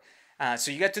this part. So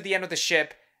you get to the end of the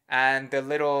ship, and the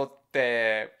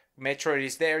Metroid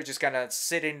is there, just kind of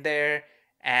sitting there.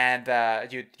 And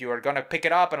you are gonna pick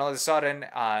it up, and all of a sudden,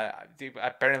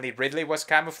 apparently Ridley was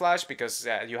camouflaged because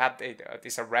you have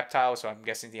it's a reptile, so I'm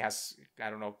guessing he has, I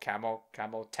don't know, camo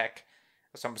tech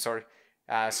of some sort.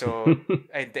 So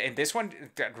in this one,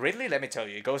 Ridley, let me tell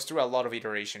you, it goes through a lot of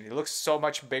iteration. It looks so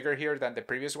much bigger here than the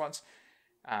previous ones.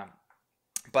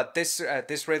 But this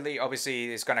Ridley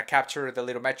obviously is gonna capture the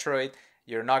little Metroid.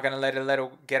 You're not gonna let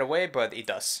it get away, but it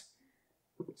does.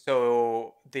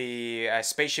 So the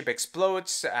spaceship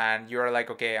explodes, and you're like,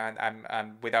 okay,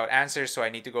 I'm without answers, so I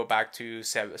need to go back to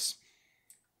Sebes.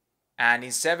 And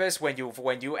in Sebes, when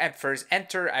you first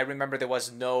enter, I remember there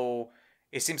was no.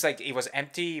 It seems like it was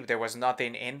empty. There was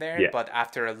nothing in there. Yeah. But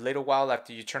after a little while,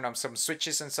 after you turn on some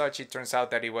switches and such, it turns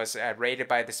out that it was raided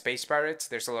by the space pirates.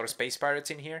 There's a lot of space pirates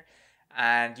in here,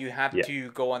 and you have Yeah.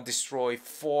 to go and destroy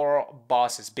 4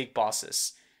 bosses, big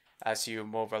bosses, as you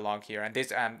move along here. And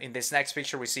this in this next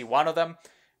picture, we see one of them,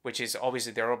 which is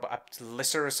obviously they're a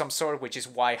lizard of some sort, which is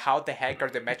why how the heck are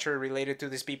the Metro related to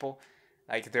these people?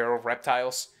 Like they're all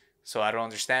reptiles, so I don't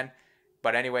understand.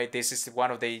 But anyway, this is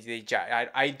one of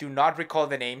I do not recall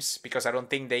the names because I don't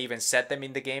think they even said them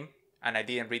in the game, and I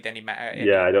didn't read Yeah,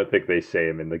 any. I don't think they say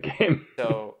him in the game.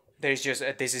 So there's just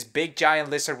this is big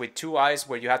giant lizard with 2 eyes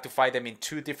where you have to fight them in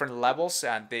 2 different levels,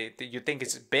 and you think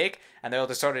it's big, and then all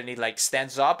of a sudden it like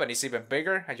stands up and it's even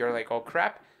bigger, and you're like, oh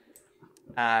crap.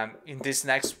 In this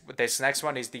next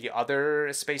one is the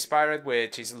other space pirate,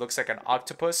 which looks like an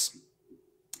octopus.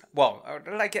 Well,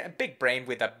 like a big brain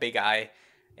with a big eye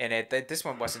in it. This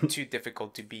one wasn't too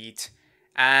difficult to beat.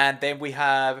 And then we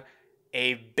have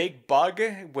a big bug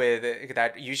with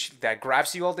that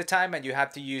grabs you all the time, and you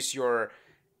have to use your,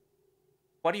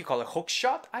 what do you call it, hook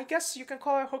shot? I guess you can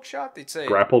call it a hook shot. It's a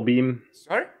Grapple beam.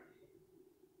 sorry.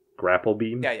 Grapple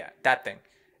beam. Yeah, that thing.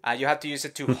 You have to use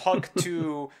it to hook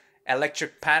to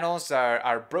electric panels that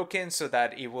are broken so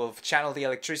that it will channel the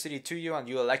electricity to you, and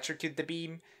you electrocute the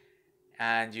beam,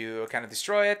 and you kind of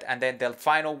destroy it. And then the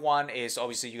final one is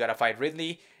obviously you gotta fight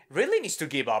Ridley. Ridley needs to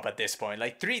give up at this point.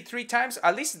 Like three times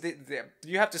at least.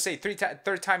 You have to say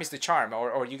third time is the charm,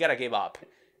 or you gotta give up.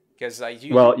 Because like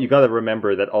Well, you got to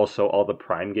remember that also all the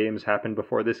Prime games happened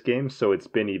before this game, so it's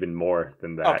been even more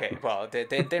than that. Okay, well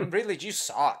then really you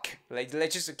suck. Like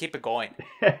let's just keep it going.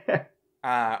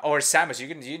 Or Samus,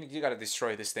 you gotta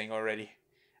destroy this thing already.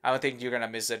 I don't think you're gonna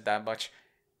miss it that much.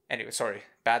 Anyway, sorry.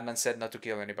 Batman said not to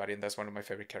kill anybody, and that's one of my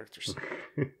favorite characters.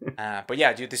 But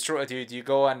yeah, you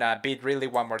go and beat Ridley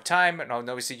one more time, and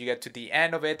obviously you get to the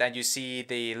end of it, and you see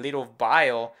the little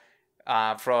vial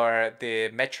for the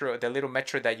little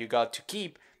metro that you got to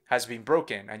keep has been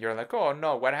broken, and you're like, oh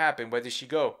no, what happened? Where did she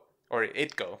go? Or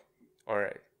it go?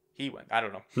 Or he went? I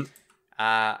don't know.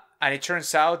 And it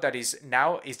turns out that it's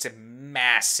a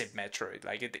massive Metroid.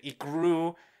 Like it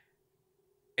grew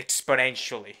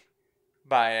exponentially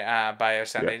by our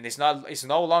standard. And it's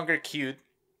no longer cute,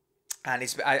 and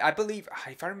I believe,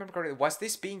 if I remember correctly, was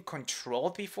this being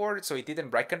controlled before, so it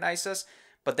didn't recognize us,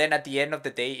 but then at the end of the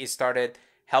day it started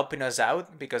helping us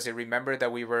out because it remembered that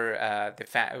we were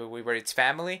we were its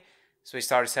family, so it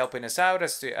starts helping us out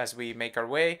as we make our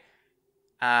way.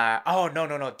 Oh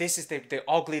no, this is the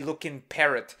ugly looking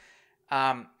parrot.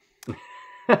 I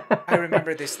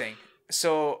remember this thing.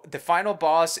 So the final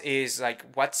boss is like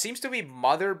what seems to be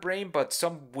Mother Brain, but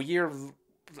some weird,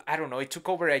 I don't know, it took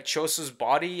over Choso's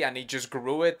body and it just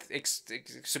grew it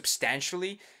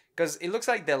substantially. Because it looks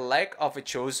like the leg of a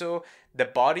Choso, the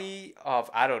body of,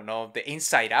 I don't know, the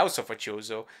inside outs of a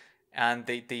Choso, and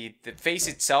the face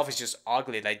itself is just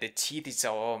ugly. Like the teeth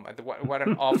itself, oh my, what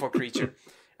an awful creature.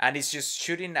 And it's just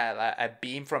shooting a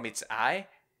beam from its eye.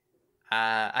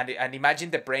 And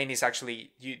imagine the brain is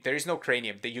actually there is no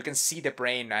cranium. You can see the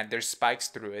brain and there's spikes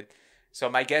through it. So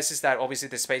my guess is that obviously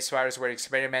the space pirates were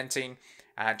experimenting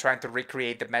and trying to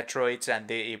recreate the Metroids, and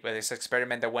this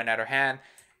experiment that went out of hand.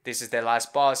 This is the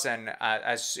last boss, and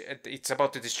as it's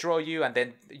about to destroy you, and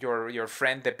then your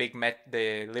friend,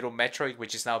 the little Metroid,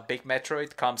 which is now Big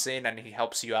Metroid, comes in and he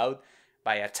helps you out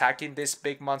by attacking this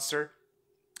big monster.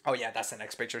 Oh yeah, that's the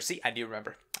next picture. See, I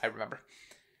remember.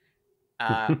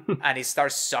 And it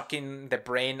starts sucking the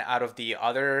brain out of the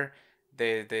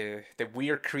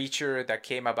weird creature that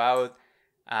came about,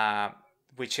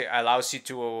 which allows you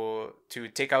to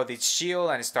take out its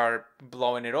shield and start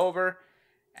blowing it over.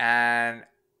 And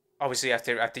obviously,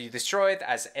 after you destroy it,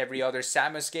 as every other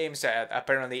Samus game, so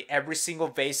apparently every single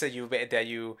base that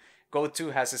you go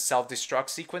to has a self-destruct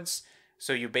sequence.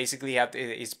 So you basically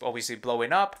it's obviously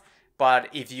blowing up. But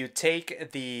if you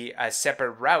take the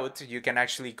separate route, you can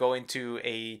actually go into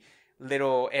a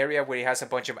little area where it has a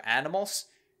bunch of animals,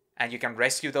 and you can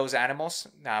rescue those animals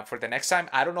for the next time.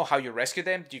 I don't know how you rescue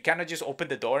them. You cannot just open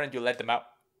the door and you let them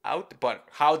out. But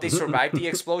how they survive the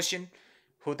explosion,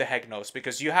 who the heck knows?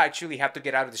 Because you actually have to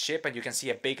get out of the ship, and you can see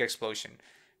a big explosion.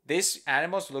 These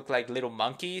animals look like little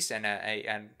monkeys and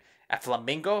a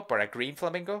flamingo, but a green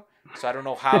flamingo. So I don't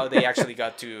know how they actually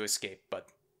got to escape, but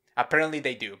apparently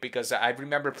they do, because I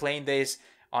remember playing this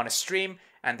on a stream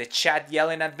and the chat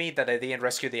yelling at me that I didn't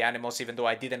rescue the animals even though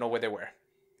I didn't know where they were.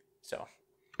 So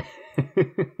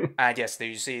And yes, there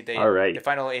you see All the right.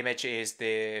 final image is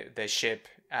the ship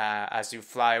as you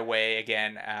fly away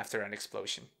again after an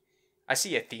explosion. I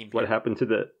see a theme What here. happened to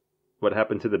the what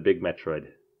happened to the big Metroid?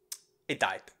 It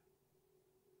died.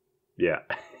 Yeah.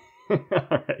 All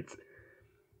right.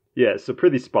 Yeah, so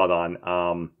pretty spot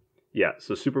on. Yeah,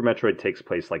 so Super Metroid takes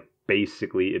place like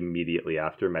basically immediately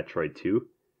after Metroid 2.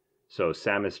 So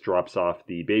Samus drops off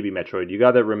the baby Metroid. You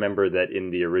got to remember that in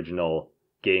the original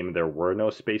game there were no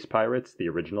space pirates, the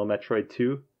original Metroid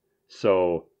 2.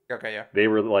 So Okay, yeah. they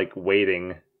were like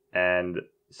waiting and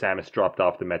Samus dropped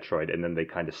off the Metroid and then they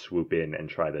kind of swoop in and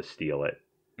try to steal it.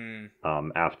 Mm.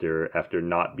 After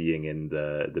not being in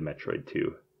the Metroid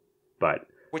 2. But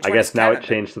Which I one is guess now it canon then?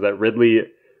 changed so that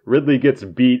Ridley gets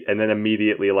beat and then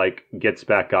immediately like gets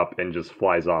back up and just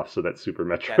flies off so that Super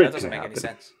Yeah, that Metroid doesn't can make any happen.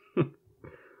 sense.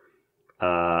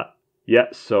 Yeah,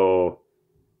 so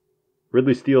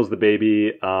Ridley steals the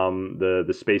baby.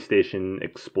 The space station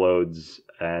explodes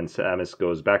and Samus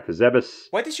goes back to Zebes.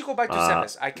 Why did you go back to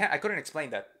Zebes? I couldn't explain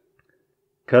that.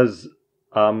 Because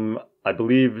I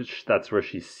believe that's where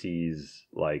she sees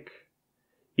like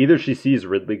either she sees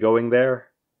Ridley going there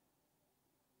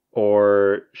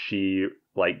or she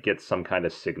like gets some kind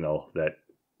of signal that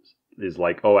is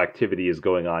like, oh, activity is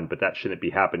going on, but that shouldn't be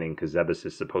happening because Zebes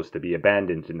is supposed to be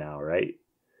abandoned now, right?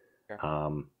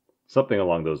 Okay. Something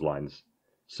along those lines.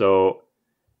 So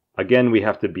again, we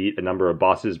have to beat a number of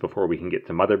bosses before we can get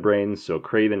to Mother Brains. So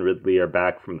Kraid and Ridley are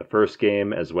back from the first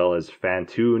game, as well as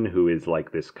Fantoon, who is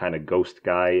like this kind of ghost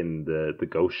guy in the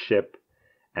ghost ship.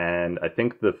 And I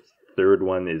think the third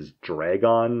one is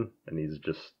Dragon, and he's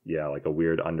just, yeah, like a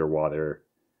weird underwater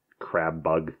crab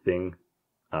bug thing.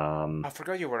 I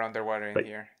forgot you were underwater in But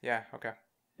here. Yeah, okay.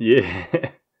 yeah,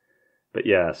 but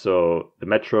yeah, so the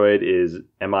Metroid is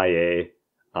MIA.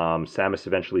 Samus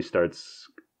eventually starts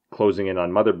closing in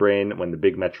on Mother Brain when the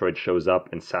big Metroid shows up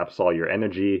and saps all your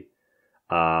energy.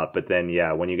 But then,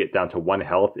 yeah, when you get down to 1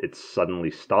 health, it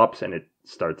suddenly stops and it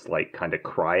starts like kind of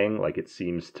crying, like it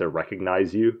seems to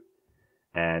recognize you.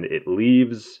 And it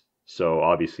leaves. So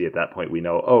obviously at that point we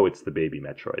know, oh, it's the baby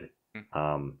Metroid.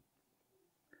 Mm.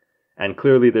 And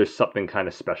clearly there's something kind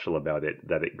of special about it,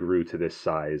 that it grew to this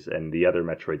size, and the other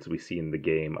Metroids we see in the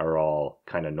game are all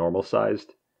kind of normal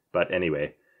sized. But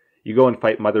anyway, you go and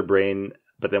fight Mother Brain,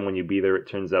 but then when you beat her, it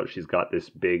turns out she's got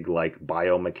this big, like,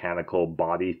 biomechanical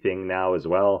body thing now as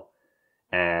well.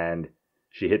 And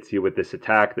she hits you with this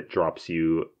attack that drops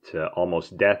you to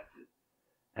almost death.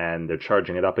 And they're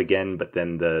charging it up again, but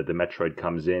then the Metroid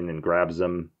comes in and grabs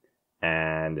them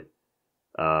and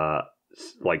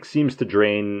like seems to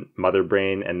drain Mother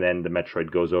Brain, and then the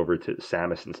Metroid goes over to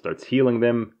Samus and starts healing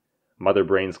them. Mother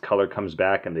Brain's color comes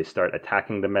back and they start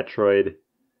attacking the Metroid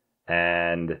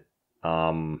and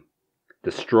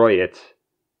destroy it.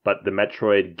 But the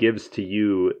Metroid gives to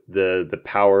you the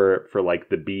power for like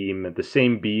the beam, the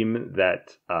same beam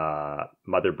that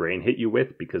Mother Brain hit you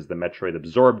with, because the Metroid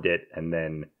absorbed it and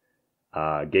then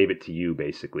gave it to you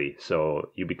basically.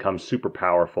 So you become super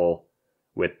powerful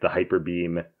with the hyper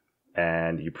beam,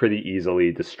 and you pretty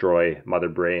easily destroy Mother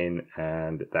Brain,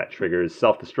 and that triggers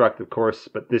self-destruct, of course,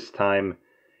 but this time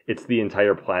it's the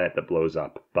entire planet that blows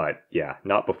up. But yeah,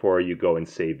 not before you go and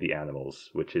save the animals,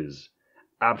 which is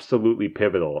absolutely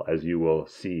pivotal, as you will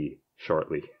see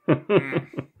shortly.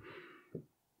 Mm.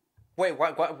 Wait,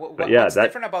 But yeah, what's that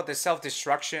different about the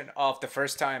self-destruction of the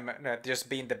first time just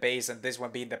being the base and this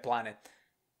one being the planet?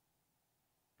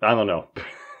 I don't know.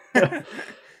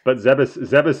 But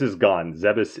Zebes is gone.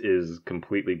 Zebes is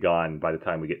completely gone by the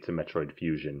time we get to Metroid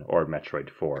Fusion or Metroid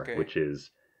 4, Okay. which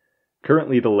is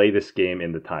currently the latest game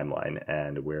in the timeline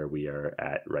and where we are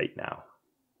at right now.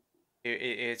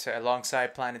 It's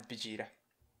alongside Planet Vegeta.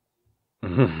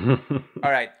 Yep.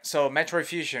 All right, so Metroid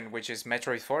Fusion, which is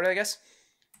Metroid 4, I guess.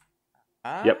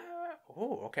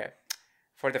 Oh, okay.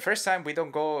 For the first time, we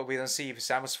don't see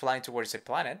Samus flying towards a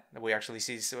planet. We actually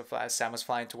see Samus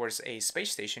flying towards a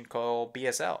space station called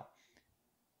BSL.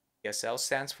 BSL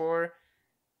stands for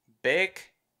Big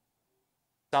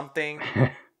Something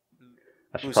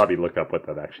I should Loser. probably look up what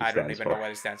that actually I stands don't even for. know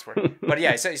what it stands for. But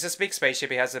yeah, it's a big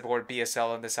spaceship. It has the word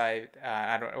BSL on the side.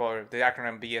 Or the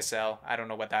acronym BSL. I don't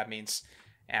know what that means.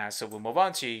 So we'll move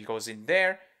on. She goes in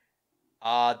there.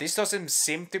 This doesn't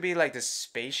seem to be like the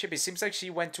spaceship. It seems like she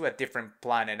went to a different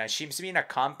planet, and she's being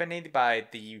accompanied by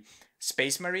the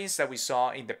Space Marines that we saw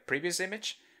in the previous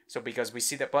image. So because we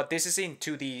see that, but this is in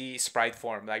 2D sprite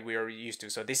form, like we are used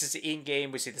to. So this is in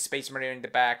game. We see the Space Marine in the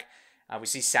back. We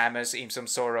see Samus in some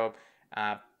sort of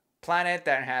planet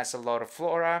that has a lot of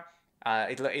flora.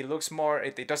 It looks more.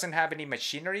 It doesn't have any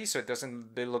machinery, so it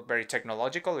doesn't look very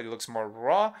technological. It looks more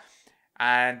raw.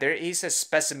 and there is a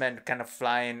specimen kind of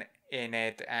flying in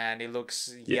it, and it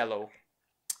looks Yeah. yellow.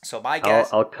 So my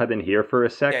guess. I'll cut in here for a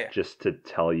sec Yeah. just to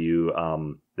tell you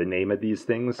the name of these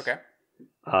things. Okay.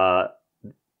 Uh,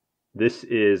 this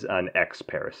is an X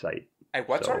parasite. A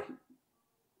what, sorry?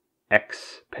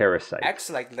 X parasite. X,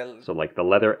 like the... So like the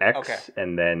letter X, Okay.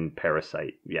 and then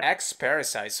parasite. Yeah. X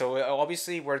parasite. So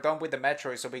obviously we're done with the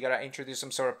Metroid, so we gotta introduce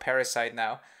some sort of parasite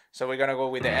now. So we're gonna go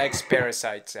with the X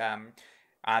parasite.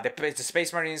 The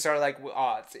Space Marines are like,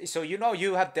 so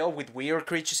you have dealt with weird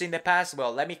creatures in the past.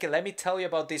 Well, let me tell you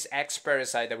about this X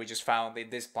parasite that we just found in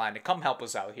this planet. Come help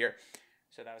us out here.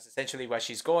 So that was essentially what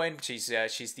she's going. She's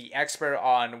the expert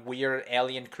on weird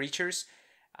alien creatures.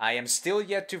 I am still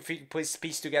yet to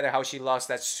piece together how she lost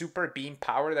that super beam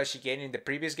power that she gained in the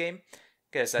previous game,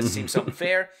 because that seems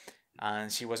unfair,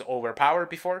 and she was overpowered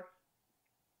before.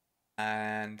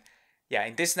 And yeah,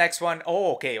 in this next one,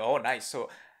 nice. So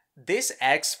this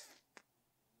X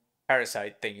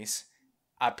parasite thingies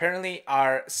apparently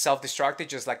are self-destructed,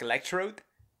 just like Electrode,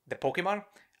 the Pokemon,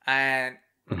 and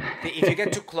if you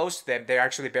get too close to them, they're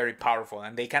actually very powerful,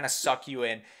 and they kind of suck you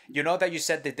in. You know that you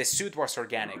said that the suit was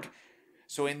organic.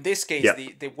 So in this case,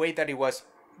 the way that it was,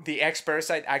 the X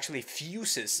parasite actually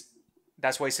fuses.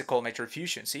 That's why it's called Metroid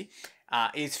Fusion. See,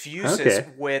 it fuses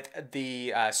with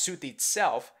the suit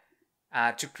itself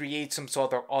to create some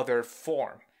sort of other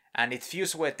form, and it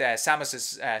fused with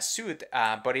Samus's suit,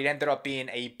 but it ended up being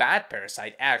a bad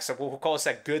parasite X. So who calls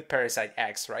that good parasite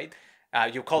X, right?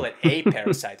 You call it a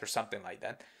parasite or something like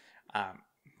that.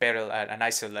 Better a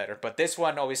nicer letter. But this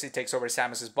one obviously takes over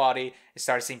Samus's body. It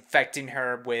starts infecting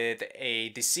her with a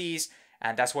disease,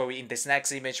 and that's why in this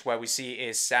next image, what we see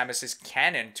is Samus's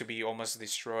cannon to be almost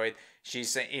destroyed.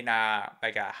 She's in a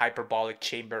hyperbolic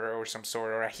chamber or some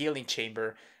sort, or a healing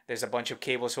chamber. There's a bunch of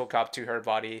cables hooked up to her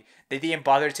body. They didn't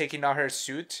bother taking out her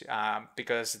suit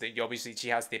because obviously she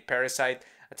has the parasite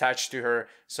attached to her,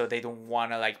 so they don't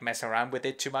want to mess around with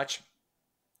it too much.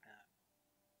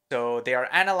 So they are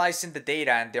analyzing the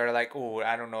data, and they're like, oh,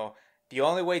 I don't know. The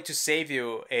only way to save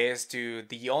you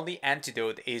the only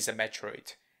antidote is a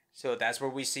Metroid. So that's where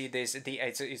we see this.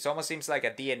 It almost seems like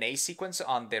a DNA sequence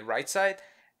on the right side,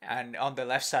 and on the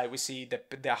left side we see the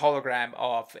hologram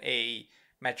of a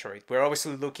Metroid. We're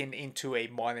obviously looking into a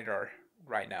monitor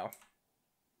right now.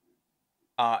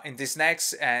 In this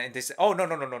next,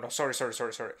 no. Sorry.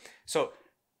 So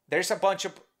there's a bunch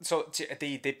of,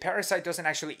 the parasite doesn't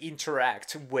actually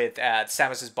interact with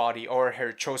Samus's body or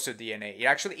her Choso DNA. It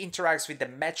actually interacts with the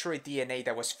Metroid DNA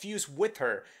that was fused with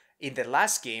her in the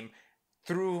last game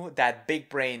through that big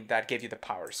brain that gave you the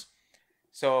powers.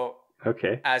 So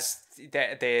as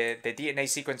the DNA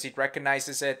sequence, it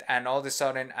recognizes it, and all of a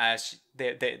sudden, as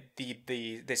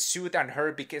the suit and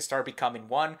her start becoming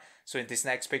one. So in this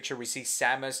next picture, we see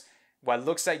Samus. What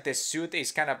looks like the suit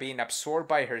is kind of being absorbed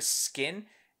by her skin,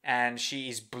 and she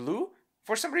is blue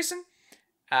for some reason.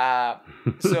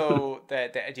 So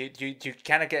you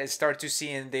kind of start to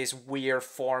see in this weird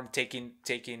form taking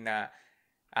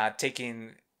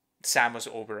Samus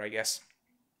over, I guess.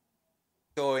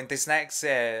 So in this next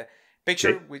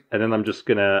picture, and then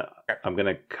I'm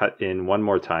gonna cut in one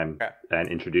more time and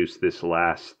introduce this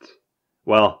last.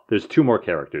 Well, there's two more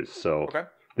characters. So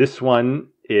this one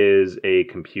is a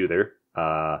computer.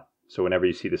 So whenever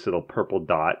you see this little purple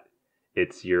dot,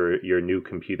 it's your new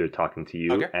computer talking to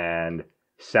you, and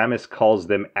Samus calls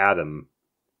them Adam.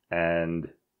 And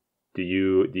do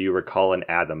you recall an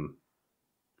Adam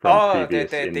from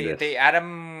previous the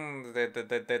Adam,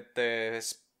 the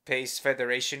Space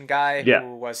Federation guy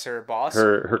who was her boss,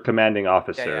 her commanding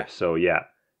officer. So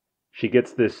she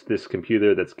gets this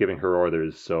computer that's giving her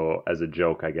orders. So as a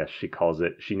joke, I guess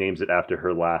she names it after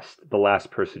the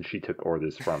last person she took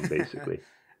orders from, basically.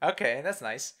 Okay, that's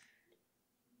nice.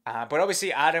 But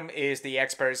obviously Adam is the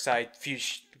expert side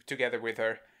fused together with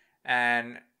her,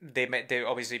 and they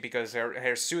obviously, because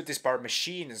her suit is part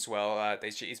machine as well.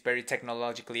 It's very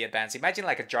technologically advanced. Imagine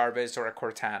like a Jarvis or a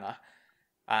Cortana.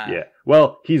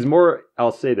 Well,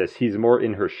 I'll say this: he's more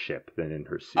in her ship than in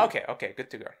her suit. Okay, good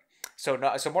to go. So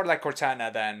more like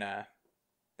Cortana than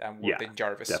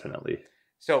Jarvis. Definitely.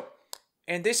 So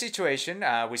in this situation,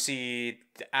 we see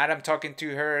Adam talking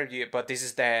to her, but this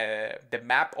is the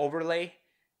map overlay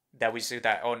that we see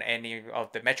that on any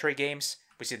of the Metroid games.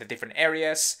 We see the different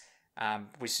areas.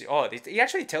 We see it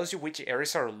actually tells you which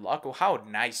areas are locked. Oh, how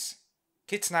nice!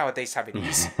 Kids nowadays have it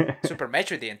easy. Super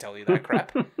Metroid didn't tell you that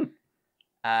crap.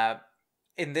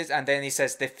 In this, and then he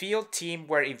says the field team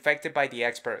were infected by the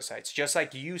X parasites, just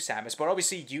like you, Samus. But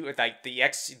obviously, you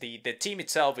the team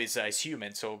itself is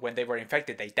human. So when they were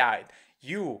infected, they died.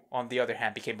 You, on the other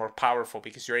hand, became more powerful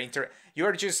because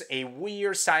you're just a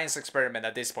weird science experiment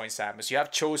at this point, Samus. You have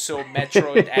Choso,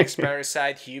 Metroid, X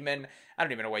Parasite, Human. I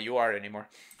don't even know what you are anymore.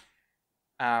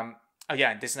 Oh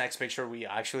yeah, in this next picture we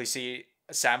actually see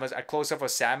Samus, a close up of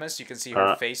Samus. You can see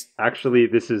her face. Actually,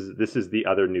 this is the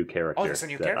other new character that's a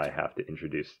new that character. I have to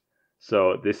introduce.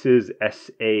 So this is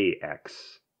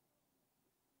SAX.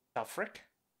 The frick?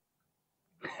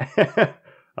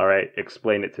 All right,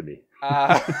 explain it to me.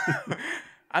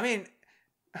 I mean,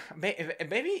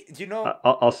 maybe you know.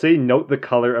 I'll say note the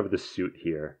color of the suit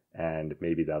here, and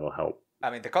maybe that'll help.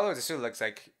 I mean, the color of the suit looks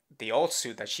like the old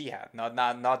suit that she had,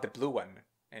 not the blue one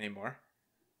anymore.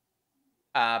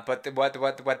 But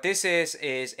what this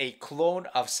is a clone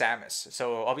of Samus.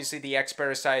 So obviously the X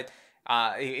Parasite,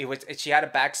 it was she had a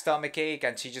back stomach ache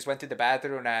and she just went to the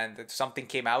bathroom and something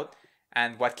came out,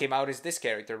 and what came out is this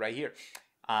character right here.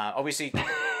 Obviously,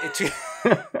 it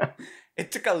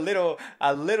it took a little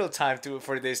time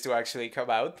for this to actually come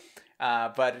out.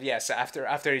 But yes, after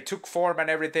it took form and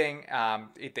everything,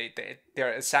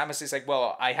 Samus is like,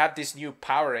 well, I have this new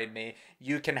power in me.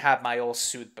 You can have my old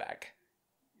suit back.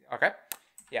 Okay.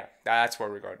 Yeah, that's what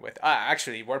we're going with.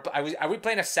 Actually, are we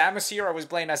playing as Samus here, or I was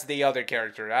playing as the other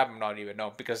character? I'm not even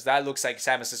know, because that looks like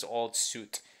Samus's old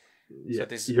suit. Yeah,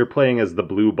 so you're playing as the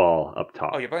blue ball up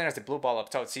top. Oh, you're playing as the blue ball up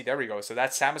top. See, there we go. So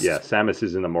that's Samus. Yeah, Samus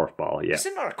is in the morph ball. Yeah. Is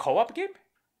it not a co-op game?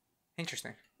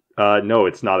 Interesting. No,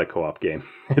 it's not a co-op game.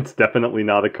 It's definitely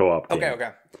not a co-op game.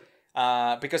 Okay.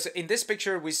 Because in this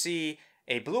picture we see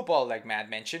a blue ball, like Matt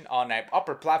mentioned, on an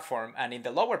upper platform, and in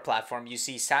the lower platform you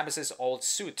see Samus's old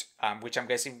suit, which I'm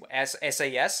guessing as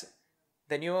SAS,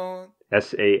 the new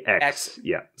SAX.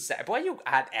 Yeah. Why you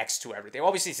add X to everything?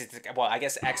 Obviously, I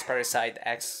guess X Parasite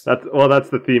X. That's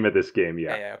the theme of this game.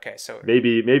 Yeah. Yeah. Okay. So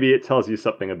maybe it tells you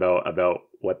something about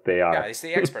what they are. Yeah, it's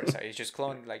the X Parasite. It's just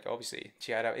clone. Like obviously,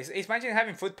 she had imagine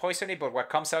having food poisoning, but what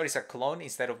comes out is a clone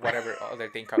instead of whatever other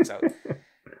thing comes out.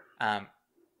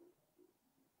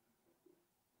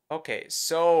 Okay,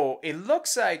 so it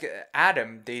looks like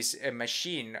Adam, this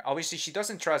machine, obviously she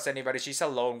doesn't trust anybody. She's a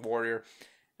lone warrior.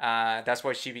 That's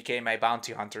why she became a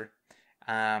bounty hunter.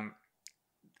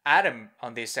 Adam,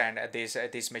 on this end,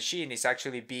 this machine is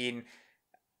actually being,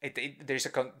 it's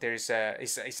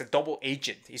a double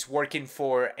agent. He's working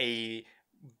for a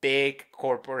big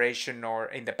corporation or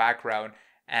in the background.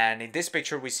 And in this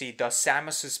picture, we see, "Does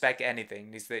Samus suspect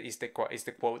anything?" is the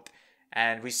quote,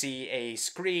 and we see a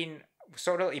screen.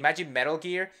 Sort of imagine Metal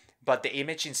Gear, but the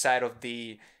image inside of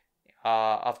the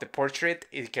portrait,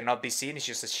 it cannot be seen. It's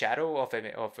just a shadow of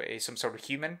some sort of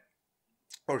human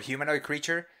or humanoid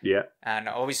creature. Yeah. And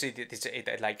obviously,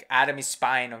 like Adam is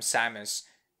spying on Samus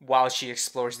while she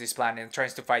explores this planet and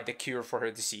tries to find the cure for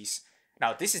her disease.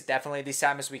 Now, this is definitely the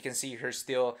Samus. We can see her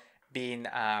still being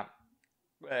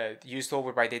used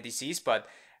over by the disease, but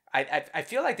I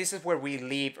feel like this is where we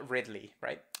leave Ridley,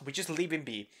 right? We just leave him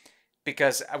be.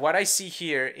 Because what I see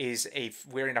here is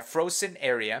we're in a frozen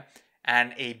area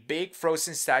and a big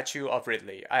frozen statue of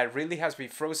Ridley. Ridley has been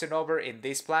frozen over in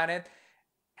this planet,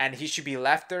 and he should be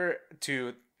left there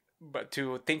to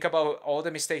think about all the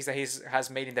mistakes that he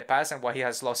has made in the past and what he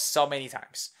has lost so many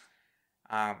times.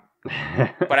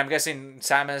 But I'm guessing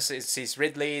Samus sees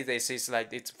Ridley. This is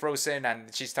like it's frozen,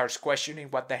 and she starts questioning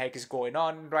what the heck is going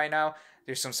on right now.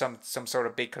 There's some sort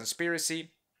of big conspiracy.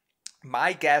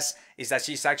 My guess is that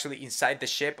she's actually inside the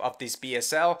ship of this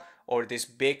BSL or this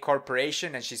big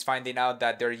corporation, and she's finding out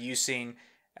that they're using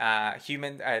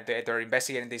they're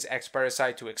investigating this X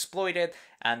Parasite to exploit it,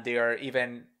 and they are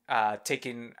even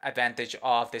taking advantage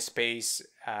of the space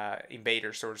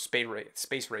invaders or space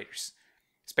raiders,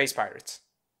 space pirates.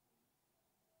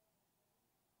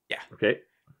 Yeah. Okay.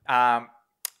 Oh,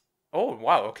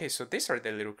 wow. Okay, so these are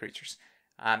the little creatures.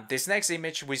 This next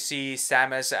image, we see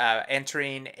Samus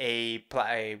entering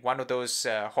one of those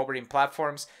hovering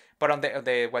platforms. But on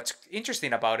the what's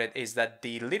interesting about it is that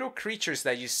the little creatures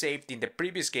that you saved in the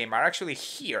previous game are actually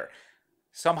here.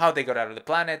 Somehow they got out of the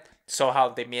planet. Somehow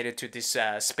they made it to this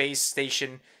space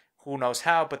station. Who knows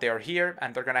how? But they are here,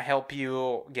 and they're gonna help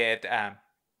you get. They're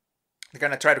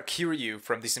gonna try to cure you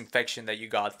from this infection that you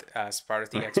got as part of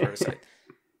the X Parasite.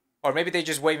 Or maybe they're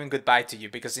just waving goodbye to you,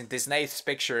 because in this next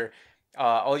picture,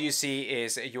 all you see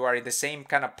is you are in the same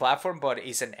kind of platform, but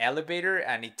it's an elevator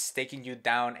and it's taking you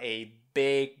down a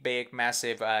big,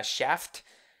 massive shaft.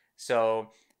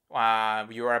 So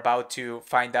you are about to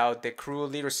find out the cruel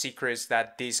little secrets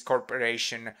that this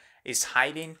corporation is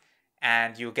hiding.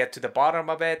 And you get to the bottom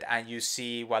of it and you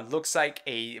see what looks like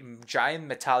a giant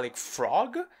metallic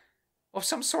frog of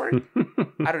some sort.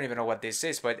 I don't even know what this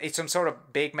is, but it's some sort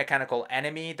of big mechanical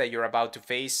enemy that you're about to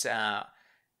face.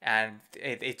 and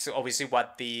it's obviously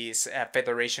what the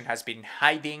Federation has been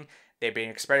hiding. They've been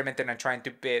experimenting and trying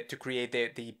to create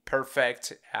the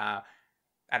perfect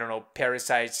I don't know,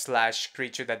 parasite slash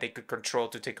creature that they could control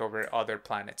to take over other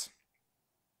planets.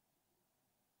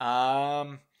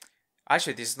 Um,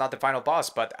 Actually, this is not the final boss,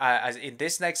 but as in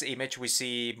this next image, we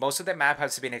see most of the map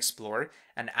has been explored,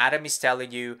 and Adam is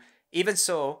telling you, even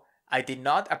so, I did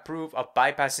not approve of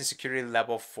bypassing security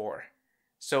level 4.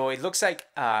 So it looks like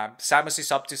Samus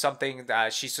is up to something.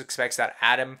 She suspects that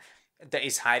Adam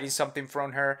is hiding something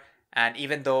from her, and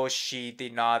even though she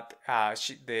did not,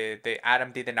 the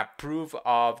Adam didn't approve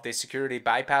of the security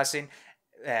bypassing,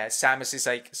 Samus is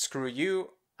like, "Screw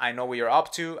you! I know what you're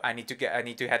up to. I need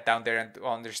to head down there and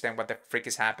understand what the frick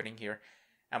is happening here."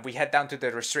 And we head down to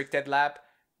the restricted lab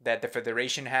that the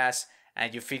Federation has,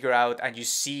 and you figure out and you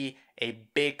see a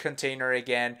big container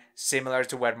again, similar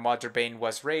to where Mother Bane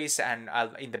was raised, and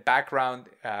in the background,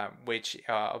 which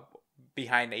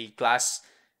behind a glass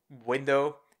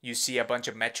window, you see a bunch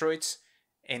of Metroids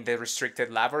in the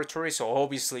restricted laboratory. So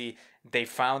obviously they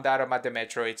found out about the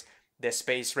Metroids. The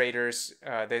space raiders,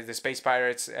 the space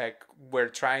pirates were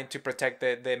trying to protect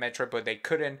the Metroid, but they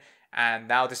couldn't. And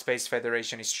now the Space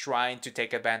Federation is trying to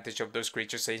take advantage of those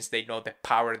creatures since they know the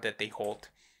power that they hold.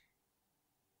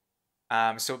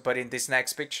 But in this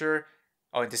next picture,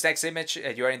 or in this next image,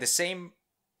 you are in the same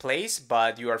place,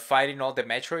 but you are fighting all the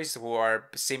Metroids who are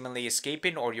seemingly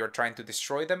escaping, or you're trying to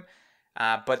destroy them.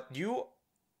 But you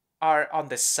are on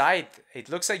the side. It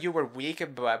looks like you were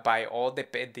weakened by all the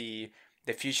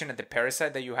fusion and the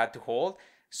parasite that you had to hold.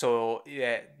 So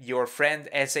your friend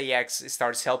SAX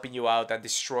starts helping you out and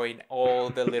destroying all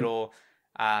the little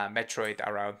Metroid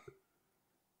around.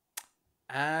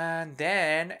 And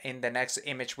then in the next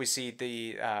image, we see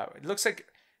it looks like,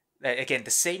 again,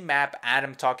 the same map,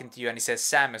 Adam talking to you, and he says,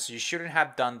 "Samus, you shouldn't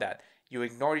have done that. You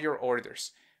ignore your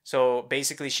orders." So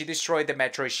basically, she destroyed the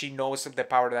Metroid. She knows of the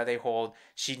power that they hold.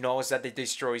 She knows that they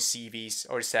destroy CVs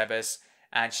or Sebes.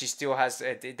 And she still has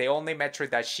the only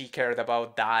Metroid that she cared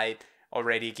about died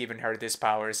already, giving her these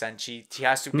powers, and she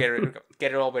has to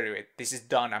get it over with. This is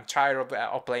done. I'm tired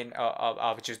of playing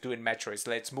of just doing Metroids.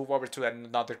 Let's move over to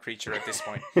another creature at this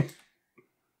point.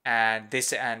 And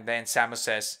then Samus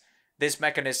says, "This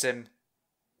mechanism."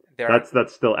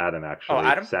 That's still Adam, actually. Oh,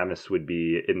 Adam? Samus would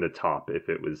be in the top if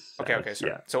it was Samus. Okay,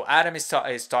 sorry. Yeah. So Adam is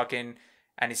talking,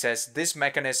 and he says, "This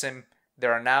mechanism,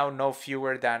 there are now no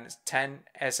fewer than 10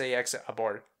 SAX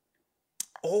aboard."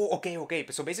 Oh, okay.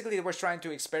 So basically, they were trying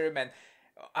to experiment.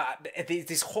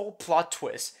 This whole plot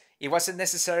twist, it wasn't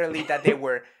necessarily that they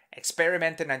were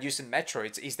experimenting and using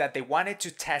Metroids, is that they wanted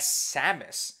to test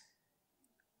Samus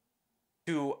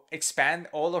to expand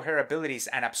all of her abilities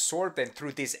and absorb them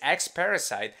through this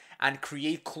X-Parasite and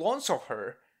create clones of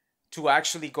her to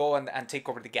actually go and take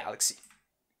over the galaxy.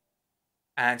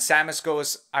 And Samus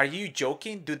goes, "Are you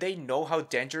joking? Do they know how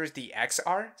dangerous the X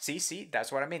are?" See,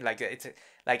 that's what I mean. Like, it's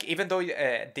like, even though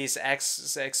this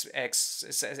SAX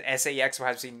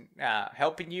has been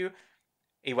helping you,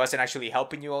 it wasn't actually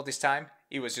helping you all this time.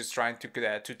 It was just trying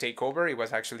to take over. It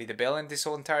was actually the villain this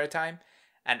whole entire time.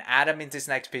 And Adam in this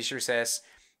next picture says,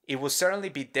 "It will certainly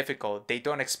be difficult. They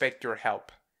don't expect your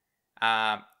help."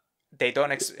 They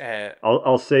don't.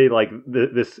 I'll say, like,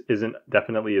 this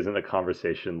definitely isn't a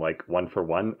conversation like one for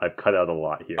one. I've cut out a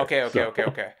lot here. Okay.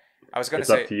 I was gonna it's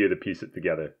say, up to you to piece it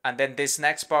together. And then this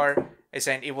next part is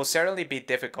saying, "It will certainly be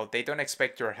difficult. They don't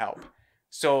expect your help."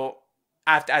 So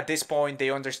at this point, they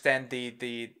understand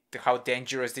the how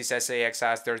dangerous this SAX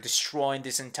is. They're destroying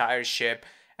this entire ship,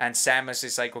 and Samus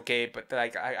is like, "Okay, but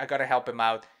like I gotta help him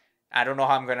out. I don't know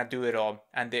how I'm gonna do it all."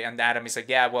 And Adam is like,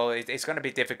 "Yeah, well, it's gonna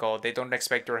be difficult. They don't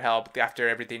expect your help after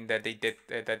everything that they did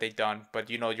that they done. But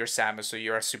you know, you're Samus, so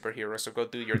you're a superhero. So go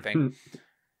do your thing."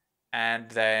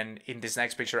 And then in this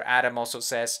next picture, Adam also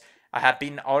says, "I have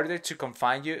been ordered to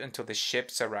confine you until the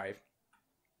ships arrive."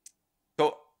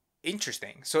 So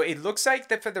interesting. So it looks like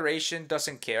the Federation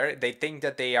doesn't care. They think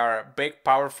that they are a big,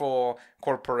 powerful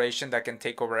corporation that can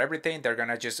take over everything. They're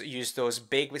gonna just use those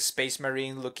big Space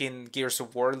Marine looking, Gears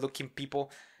of War looking people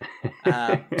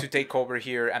to take over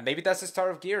here. And maybe that's the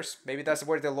start of Gears. Maybe that's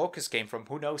where the Locust came from.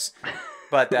 Who knows?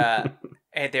 But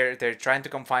and they're trying to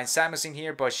confine Samus in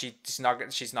here, but she's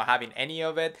not having any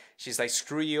of it. She's like,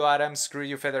 "Screw you, Adam. Screw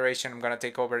you, Federation. I'm gonna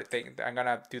take over. I'm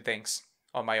gonna do things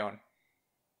on my own."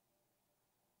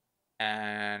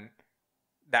 And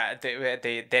that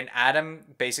then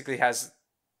Adam basically has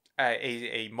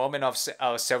a moment of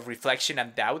self-reflection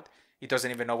and doubt. He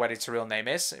doesn't even know what its real name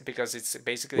is, because it's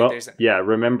basically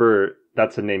remember,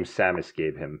 that's a name Samus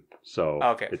gave him, so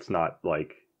okay. It's not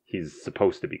like he's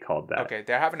supposed to be called that. Okay,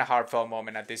 they're having a heartfelt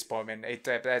moment at this moment.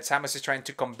 Samus is trying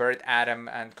to convert Adam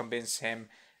and convince him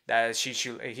that he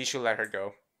should let her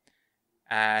go.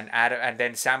 And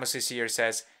then Samus is here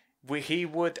says he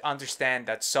would understand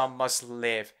that some must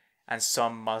live and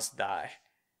some must die.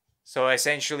 So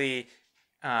essentially,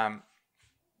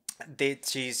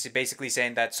 she's basically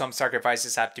saying that some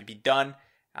sacrifices have to be done.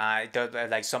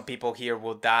 Like some people here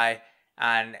will die,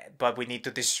 but we need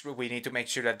to make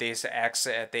sure that these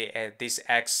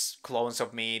X clones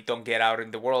of me don't get out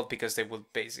in the world because they will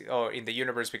or in the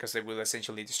universe because they will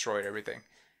essentially destroy everything.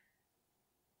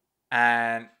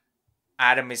 And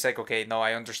Adam is like, okay, no,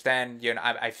 I understand.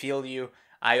 I feel you.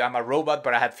 I'm a robot,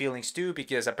 but I have feelings too,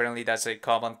 because apparently that's a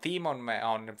common theme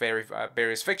on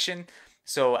various fiction.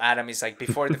 So Adam is like,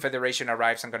 before the Federation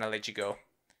arrives, I'm gonna let you go.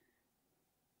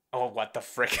 Oh, what the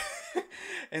frick!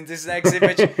 In this next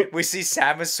image, we see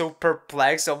Samus so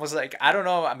perplexed, almost like, I don't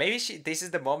know. Maybe this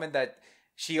is the moment that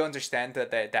she understands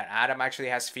that Adam actually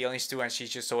has feelings too, and she's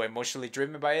just so emotionally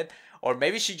driven by it. Or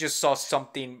maybe she just saw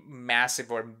something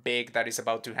massive or big that is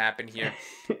about to happen here,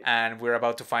 and we're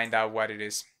about to find out what it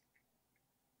is.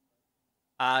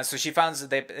 So she finds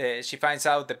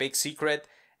out the big secret,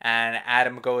 and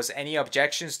Adam goes, "Any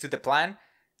objections to the plan?"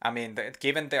 I mean,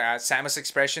 given the Samus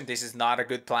expression, this is not a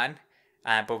good plan.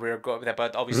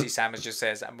 But obviously Samus just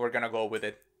says, "We're gonna go with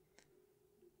it."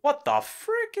 What the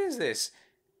frick is this?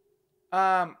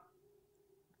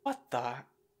 What the?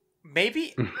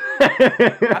 Maybe.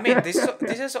 I mean, this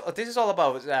is all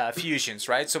about fusions,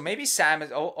 right? So maybe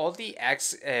Samus, all the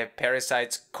X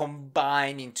parasites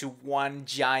combine into one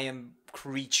giant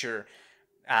creature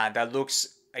that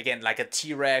looks again like a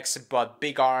T-Rex, but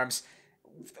big arms,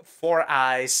 4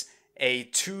 eyes, a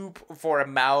tube for a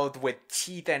mouth with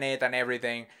teeth in it and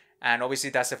everything. And obviously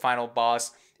that's the final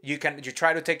boss. You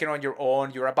try to take it on your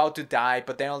own. You're about to die,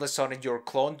 but then all of a sudden your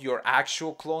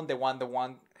actual clone, the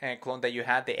one clone that you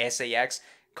had, the SAX,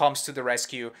 comes to the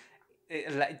rescue.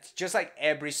 Just like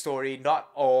every story, not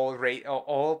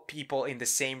all people in the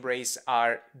same race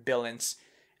are villains,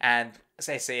 and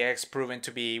SAX proven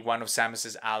to be one of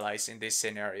Samus's allies in this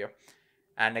scenario.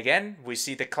 And again, we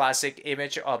see the classic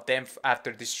image of them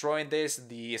after destroying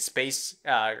the space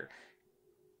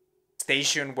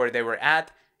station where they were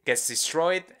at gets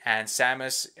destroyed, and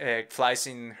Samus flies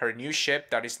in her new ship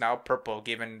that is now purple,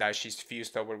 given that she's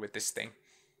fused over with this thing.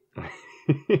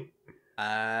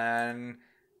 And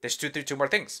there's two more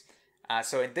things.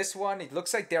 So in this one, it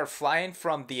looks like they're flying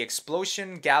from the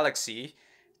explosion galaxy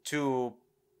to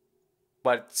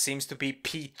what seems to be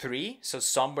P3, so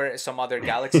some other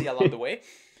galaxy along the way.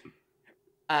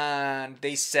 And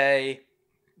they say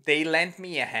they lent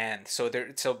me a hand. So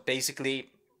basically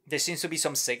there seems to be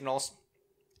some signals,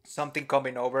 something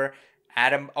coming over.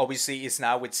 Adam obviously is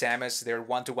now with Samus. They're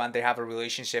 1-to-1. They have a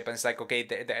relationship, and it's like, okay,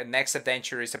 the next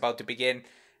adventure is about to begin.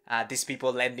 These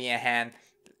people lend me a hand.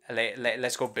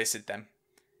 Let's go visit them.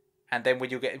 And then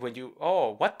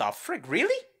oh, what the frick?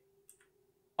 Really?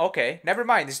 Okay, never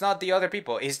mind. It's not the other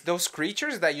people. It's those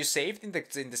creatures that you saved in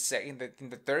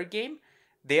the third game.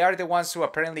 They are the ones who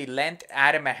apparently lent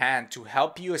Adam a hand to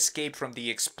help you escape from the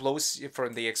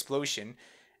explosion.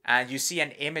 And you see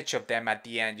an image of them at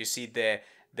the end. You see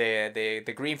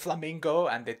the green flamingo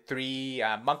and the 3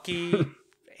 monkey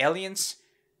aliens,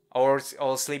 all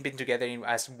sleeping together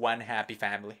as one happy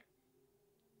family.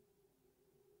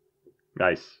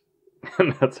 Nice.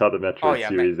 That's how the Metroid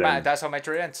series ends. That's how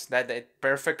Metroid ends. That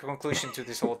perfect conclusion to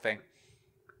this whole thing.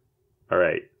 All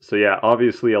right. So yeah,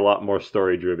 obviously a lot more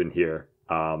story driven here.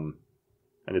 And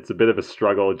it's a bit of a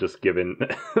struggle just given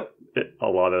a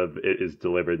lot of it is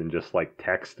delivered in just like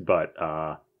text. But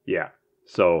yeah.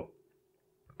 So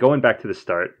going back to the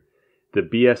start, the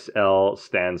BSL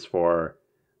stands for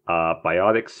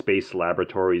Biotic Space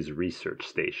Laboratories Research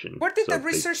Station. Where did the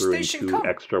research station come?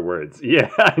 Extra words.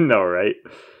 Yeah, I know, right?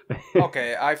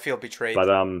 Okay, I feel betrayed. But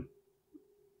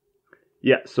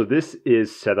yeah, so this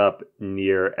is set up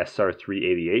near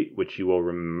SR388, which you will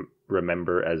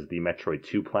remember as the Metroid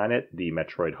 2 planet, the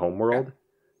Metroid homeworld. Yeah.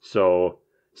 So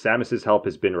Samus's help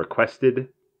has been requested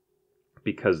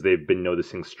because they've been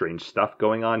noticing strange stuff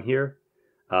going on here.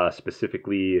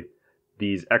 Specifically,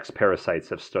 these X-parasites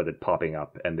have started popping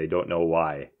up, and they don't know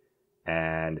why.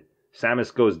 And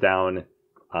Samus goes down,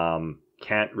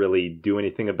 can't really do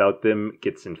anything about them,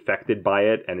 gets infected by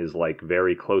it, and is like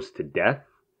very close to death.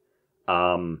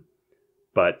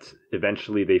 But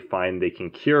eventually they find they can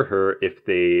cure her if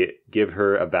they give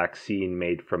her a vaccine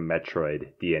made from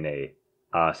Metroid DNA.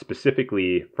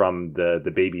 specifically from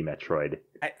the baby Metroid,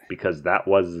 I because that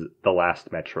was the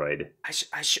last Metroid.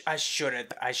 I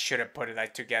should have put it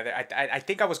like together. I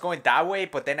think I was going that way,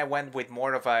 but then I went with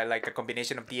more of a like a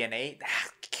combination of DNA.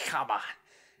 Come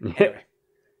on. Anyway,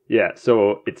 Yeah,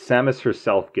 so it's Samus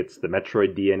herself gets the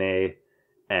Metroid DNA,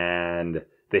 and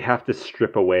they have to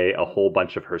strip away a whole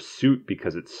bunch of her suit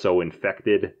because it's so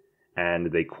infected,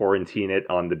 and they quarantine it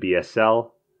on the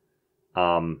BSL.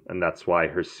 And that's why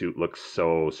her suit looks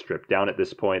so stripped down at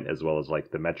this point, as well as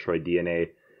like the Metroid DNA.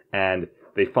 And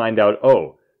they find out,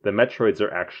 oh, the Metroids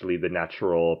are actually the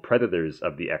natural predators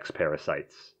of the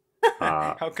X-Parasites.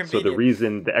 how So the convenient.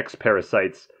 reason the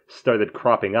X-Parasites started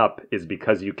cropping up is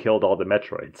because you killed all the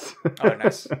Metroids. Oh,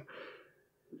 nice.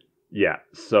 Yeah,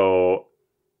 so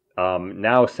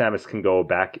now Samus can go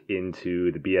back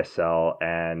into the BSL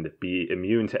and be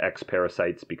immune to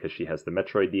X-Parasites because she has the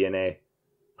Metroid DNA.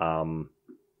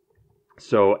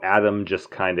 So Adam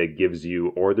just kind of gives you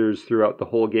orders throughout the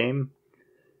whole game,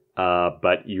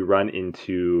 but you run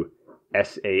into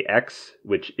SAX,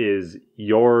 which is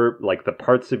your like the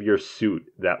parts of your suit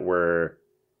that were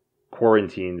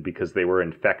quarantined because they were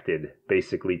infected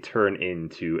basically turn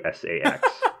into SAX.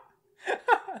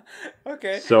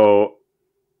 Okay. So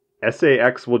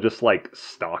SAX will just like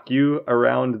stalk you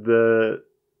around the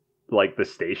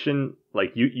station.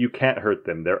 Like you can't hurt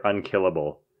them. They're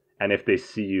unkillable. And if they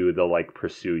see you, they'll like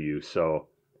pursue you. So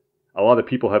a lot of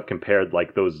people have compared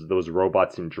like those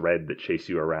robots in Dread that chase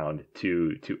you around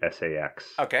to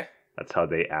SAX. Okay. That's how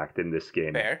they act in this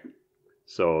game. Fair.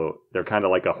 So they're kind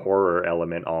of like a horror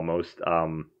element almost.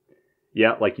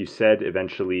 Yeah, like you said,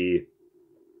 eventually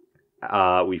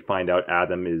we find out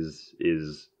Adam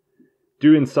is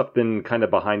doing something kind of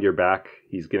behind your back.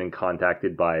 He's getting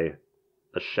contacted by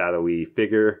a shadowy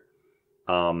figure.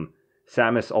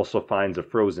 Samus also finds a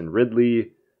frozen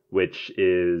Ridley, which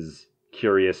is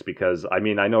curious because, I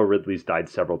mean, I know Ridley's died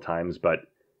several times, but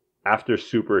after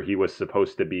Super, he was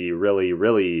supposed to be really,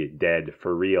 really dead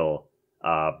for real.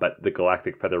 But the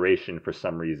Galactic Federation, for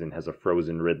some reason, has a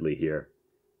frozen Ridley here.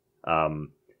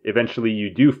 Eventually,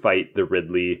 you do fight the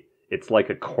Ridley. It's like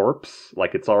a corpse,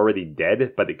 like it's already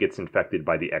dead, but it gets infected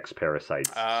by the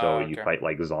X-Parasites. So you Okay. fight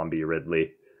like zombie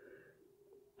Ridley.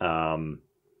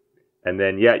 And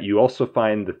then, yeah, you also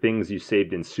find the things you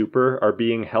saved in Super are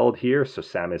being held here, so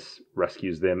Samus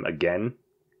rescues them again,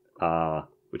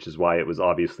 which is why it was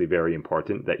obviously very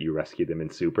important that you rescue them in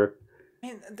Super.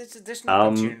 Man, there's no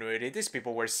Um, continuity. These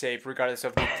people were safe regardless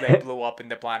of if they blew up in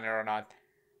the planet or not.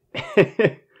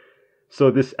 So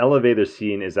this elevator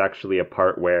scene is actually a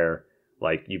part where,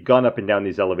 like, you've gone up and down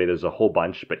these elevators a whole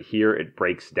bunch, but here it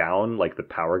breaks down, like the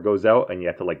power goes out, and you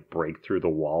have to, like, break through the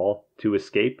wall to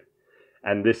escape.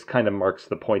 And this kind of marks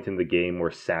the point in the game where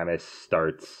Samus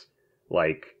starts,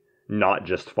 like, not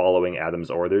just following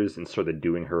Adam's orders and sort of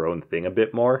doing her own thing a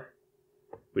bit more.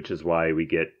 Which is why we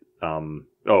get,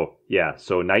 oh, yeah,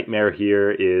 so Nightmare here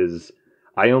is...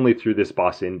 I only threw this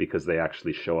boss in because they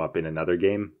actually show up in another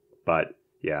game. But,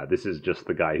 yeah, this is just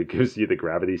the guy who gives you the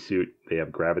gravity suit. They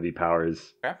have gravity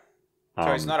powers. Okay.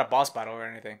 So it's not a boss battle or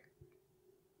anything.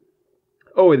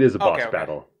 Oh, it is a boss Okay.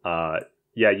 battle.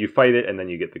 Yeah, you fight it and then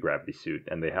you get the gravity suit,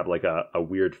 and they have like a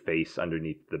weird face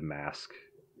underneath the mask.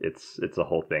 It's a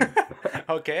whole thing.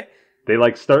 Okay. They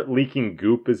like start leaking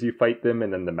goop as you fight them,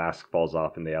 and then the mask falls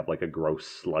off, and they have like a gross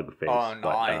slug face. Oh,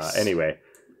 nice. But anyway,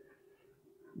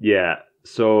 yeah.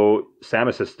 So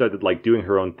Samus has started like doing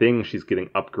her own thing. She's getting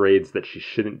upgrades that she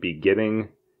shouldn't be getting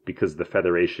because the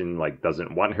Federation like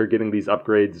doesn't want her getting these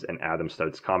upgrades, and Adam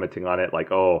starts commenting on it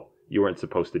like, "Oh, you weren't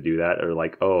supposed to do that," or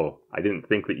like, "Oh, I didn't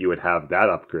think that you would have that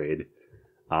upgrade."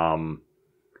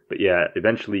 But yeah,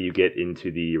 eventually you get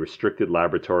into the restricted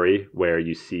laboratory where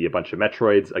you see a bunch of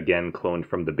Metroids, again cloned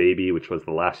from the baby, which was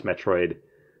the last Metroid.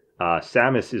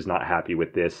 Samus is not happy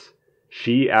with this.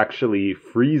 She actually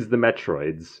frees the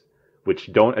Metroids,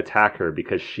 which don't attack her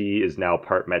because she is now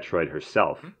part Metroid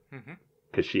herself, Mm-hmm.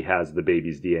 because she has the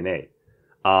baby's DNA.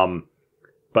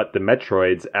 But the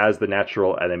Metroids, as the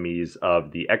natural enemies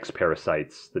of the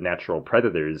X-Parasites, the natural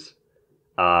predators,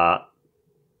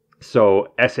 so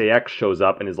SAX shows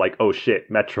up and is like, oh shit,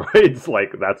 Metroids,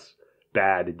 like, that's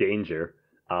bad, danger.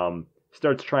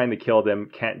 Starts trying to kill them,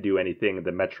 can't do anything.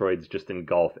 The Metroids just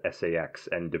engulf SAX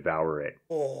and devour it.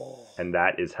 Oh. And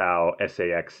that is how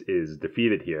SAX is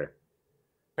defeated here.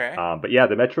 Okay. But yeah,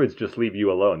 the Metroids just leave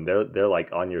you alone. They're like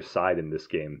on your side in this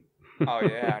game. Oh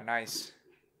yeah, nice.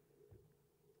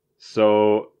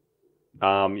 So,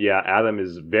 yeah, Adam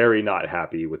is very not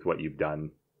happy with what you've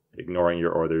done, ignoring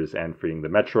your orders and freeing the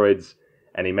Metroids.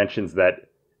 And he mentions that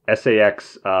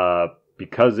SAX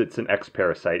because it's an X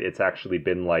parasite, it's actually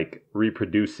been like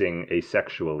reproducing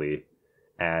asexually,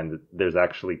 and there's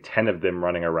actually 10 of them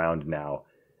running around now,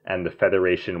 and the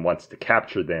Federation wants to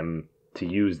capture them to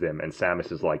use them, and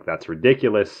Samus is like, that's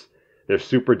ridiculous. They're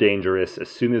super dangerous. As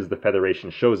soon as the Federation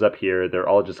shows up here, they're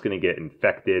all just going to get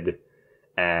infected,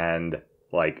 and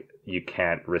like, you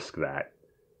can't risk that.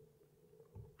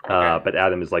 Okay. But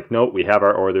Adam is like, no, we have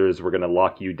our orders. We're going to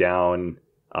lock you down.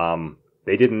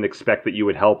 They didn't expect that you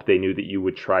would help. They knew that you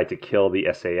would try to kill the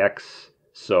SAX,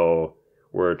 so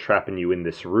we're trapping you in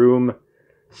this room.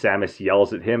 Samus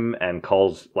yells at him and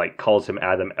calls him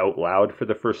Adam out loud for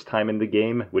the first time in the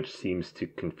game, which seems to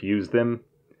confuse them.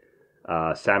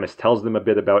 Samus tells them a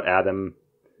bit about Adam,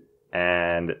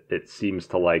 and it seems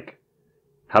to like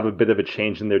have a bit of a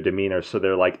change in their demeanor. So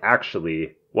they're like,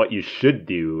 actually, what you should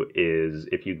do is,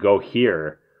 if you go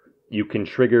here, you can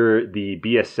trigger the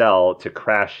BSL to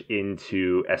crash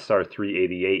into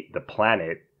SR-388, the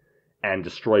planet, and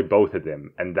destroy both of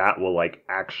them. And that will like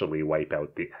actually wipe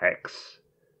out the X.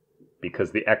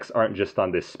 Because the X aren't just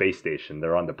on this space station,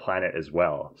 they're on the planet as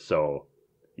well. So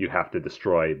you have to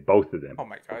destroy both of them. Oh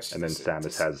my gosh. And then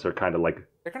Samus has her kind of like...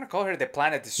 They're going to call her the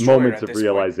Planet Destroyer moments of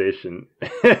realization.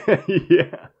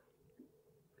 Yeah.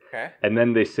 Okay. And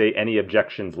then they say, any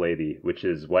objections, lady, which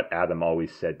is what Adam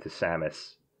always said to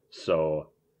Samus. So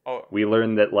we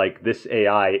learn that like this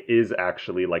AI is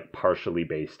actually like partially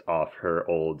based off her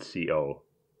old CO,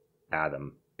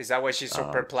 Adam. Is that why she's so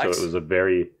perplexed? So it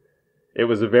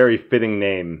was a very fitting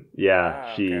name.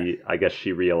 Yeah, okay. I guess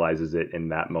she realizes it in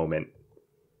that moment.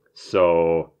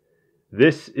 So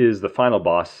this is the final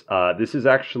boss. This is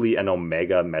actually an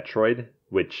Omega Metroid,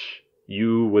 which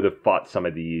you would have fought some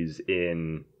of these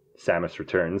in Samus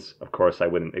Returns. Of course, I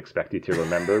wouldn't expect you to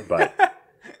remember, but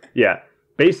yeah.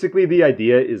 Basically, the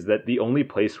idea is that the only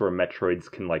place where Metroids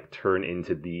can like turn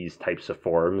into these types of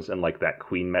forms, and like that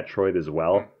Queen Metroid as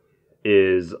well,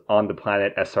 is on the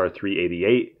planet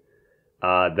SR-388.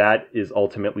 That is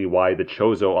ultimately why the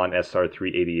Chozo on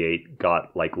SR-388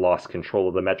 got like lost control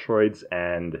of the Metroids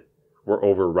and were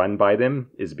overrun by them,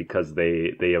 is because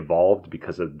they evolved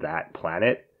because of that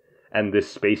planet. And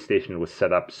this space station was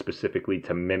set up specifically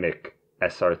to mimic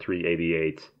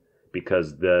SR-388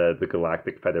 because the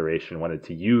Galactic Federation wanted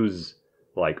to use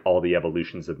like all the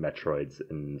evolutions of Metroids,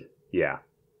 and yeah.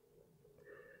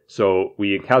 So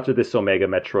we encounter this Omega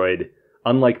Metroid.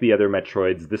 Unlike the other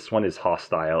Metroids, this one is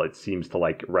hostile. It seems to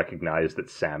like recognize that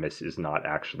Samus is not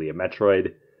actually a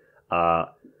Metroid.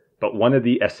 But one of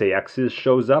the SAXs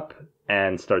shows up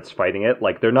and starts fighting it.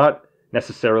 Like, they're not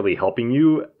necessarily helping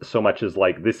you so much as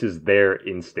like this is their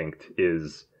instinct,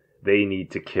 is they need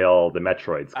to kill the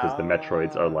Metroids because the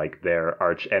Metroids are like their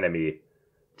arch enemy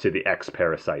to the X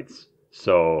parasites.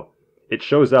 So it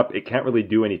shows up. It can't really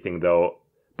do anything though,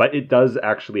 but it does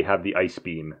actually have the ice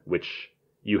beam, which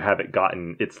you haven't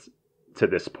gotten. It's to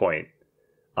this point.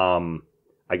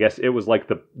 I guess it was like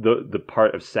the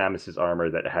part of Samus's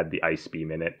armor that had the ice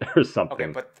beam in it or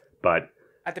something. Okay, but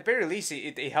at the very least,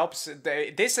 it helps.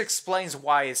 This explains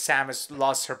why Samus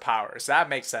lost her powers. That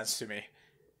makes sense to me.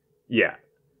 Yeah.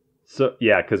 So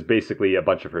yeah, because basically a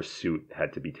bunch of her suit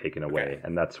had to be taken away, okay.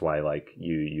 And that's why like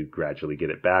you gradually get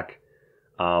it back.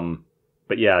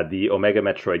 But yeah, the Omega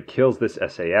Metroid kills this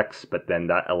SAX, but then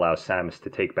that allows Samus to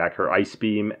take back her ice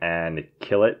beam and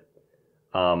kill it.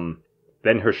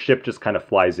 Then her ship just kind of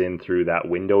flies in through that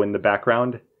window in the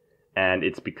background, and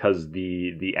it's because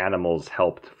the animals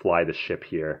helped fly the ship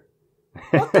here.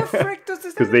 What the frick does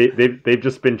this? Because they've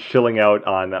just been chilling out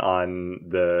on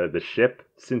the ship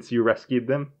since you rescued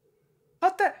them.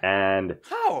 What the? And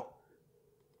how?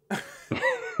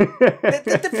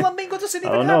 the flamingo doesn't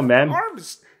even have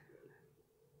arms.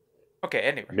 Okay,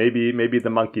 anyway. Maybe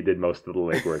the monkey did most of the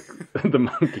legwork. The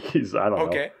monkeys, I don't know.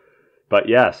 Okay. But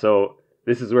yeah, so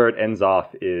this is where it ends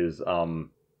off. Is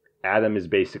Adam is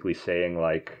basically saying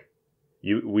like,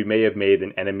 we may have made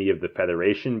an enemy of the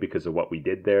Federation because of what we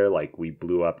did there. Like we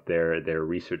blew up their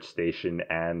research station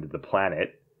and the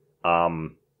planet.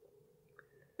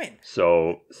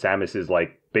 So Samus is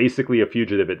like basically a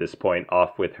fugitive at this point,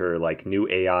 off with her like new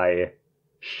AI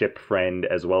ship friend,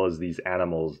 as well as these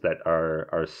animals that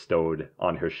are stowed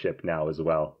on her ship now as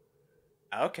well.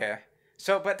 Okay.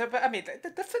 So, but I mean,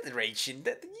 the Federation,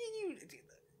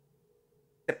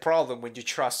 the problem when you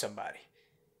trust somebody.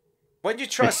 When you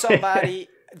trust somebody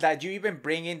that you even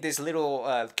bring in this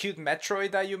little cute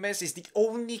Metroid that you miss, is the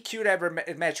only cute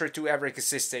Metroid to ever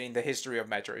exist in the history of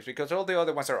Metroids, because all the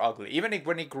other ones are ugly. Even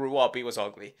when he grew up, he was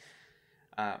ugly.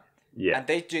 Yeah. And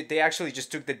they actually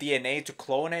just took the DNA to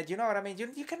clone it. You know what I mean?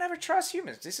 You can never trust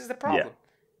humans. This is the problem.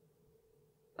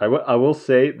 I will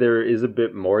say there is a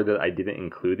bit more that I didn't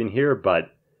include in here,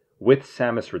 but with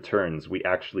Samus Returns, we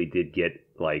actually did get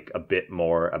like a bit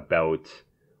more about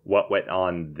what went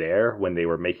on there when they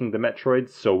were making the Metroids.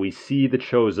 So we see the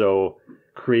Chozo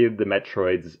created the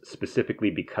Metroids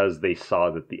specifically because they saw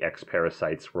that the X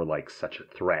parasites were like such a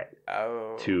threat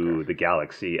to the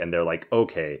galaxy, and they're like,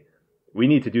 okay, we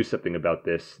need to do something about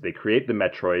this. They create the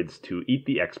Metroids to eat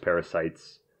the X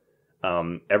parasites.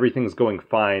 Everything's going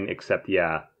fine, except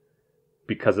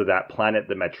because of that planet,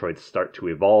 the Metroids start to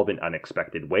evolve in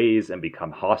unexpected ways and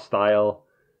become hostile.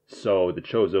 So the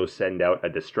Chozo send out a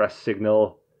distress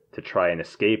signal to try and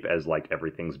escape as like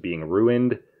everything's being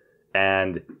ruined.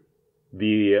 And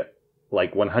the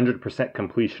like 100%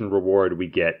 completion reward we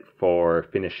get for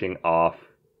finishing off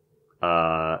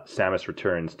Samus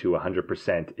Returns to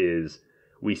 100% is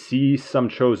we see some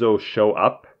Chozo show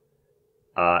up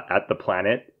at the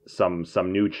planet, some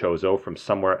new Chozo from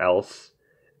somewhere else,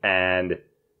 and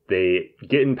they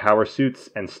get in power suits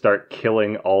and start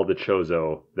killing all the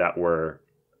Chozo that were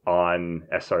on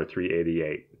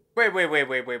SR388. Wait.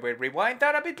 Rewind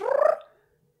that a bit.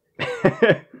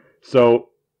 So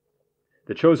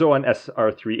the Chozo on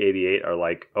SR388 are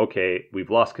like, okay,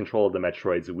 we've lost control of the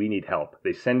Metroids, we need help.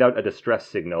 They send out a distress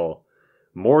signal,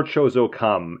 more Chozo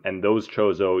come, and those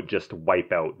Chozo just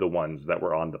wipe out the ones that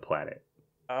were on the planet.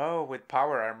 Oh, with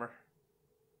power armor.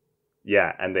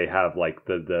 Yeah, and they have like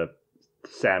the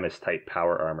Samus type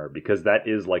power armor, because that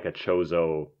is like a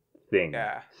Chozo thing.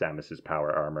 Yeah. Samus's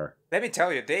power armor. Let me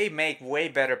tell you, they make way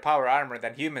better power armor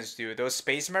than humans do. Those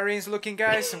Space Marines looking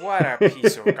guys, what a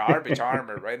piece of garbage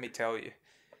armor, let me tell you.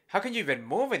 How can you even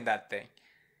move in that thing?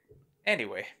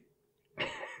 Anyway.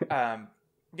 Yeah,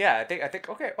 I think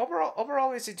okay,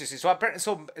 overall it's interesting. So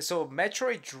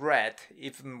Metroid Dread,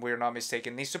 if we're not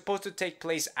mistaken, is supposed to take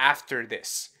place after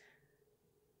this.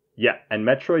 Yeah, and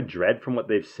Metroid Dread, from what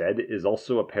they've said, is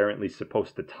also apparently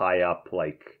supposed to tie up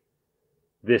like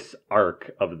this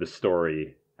arc of the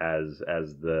story, as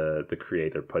the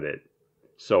creator put it.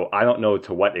 So I don't know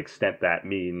to what extent that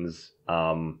means.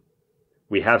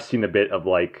 We have seen a bit of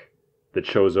like the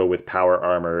Chozo with power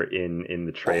armor in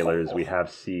the trailers. We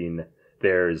have seen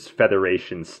there's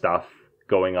Federation stuff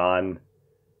going on.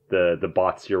 The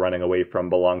bots you're running away from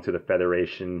belong to the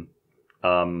Federation.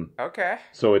 Okay.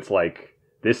 So it's like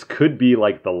this could be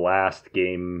like the last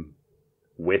game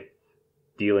with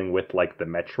dealing with like the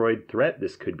Metroid threat.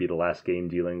 This could be the last game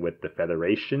dealing with the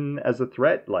Federation as a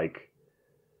threat. Like,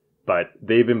 but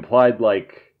they've implied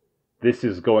like this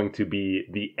is going to be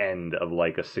the end of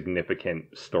like a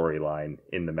significant storyline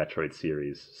in the Metroid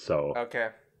series. So okay,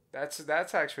 that's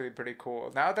actually pretty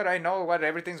cool. Now that I know what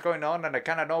everything's going on and I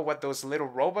kind of know what those little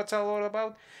robots are all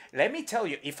about, let me tell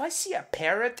you, if I see a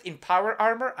parrot in power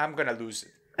armor, I'm gonna lose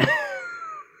it.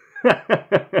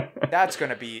 That's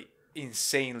gonna be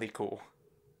insanely cool.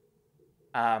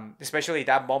 Especially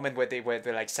that moment where they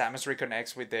like Samus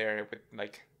reconnects with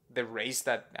like the race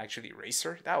that actually race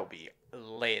her. That would be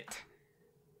lit.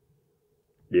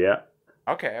 Yeah.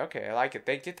 Okay, I like it.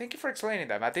 Thank you for explaining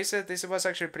that, Matt. This was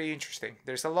actually pretty interesting.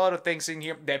 There's a lot of things in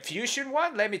here. The fusion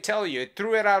one, let me tell you, it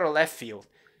threw it out of left field.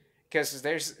 Because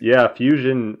there's... Yeah,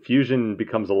 Fusion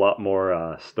becomes a lot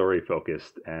more story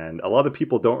focused, and a lot of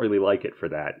people don't really like it for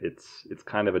that. It's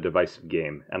kind of a divisive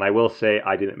game, and I will say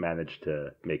I didn't manage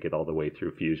to make it all the way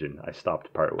through Fusion. I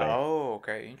stopped partway. Oh,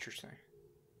 okay, interesting.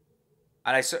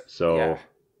 And I so yeah.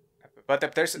 But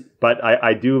there's... But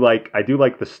I do like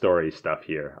the story stuff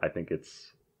here. I think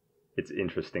it's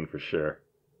interesting for sure.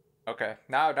 Okay,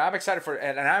 now I'm excited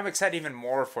and I'm excited even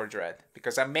more for Dread,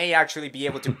 because I may actually be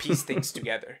able to piece things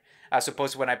together, as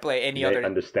opposed to when I play any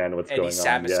Samus,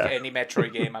 any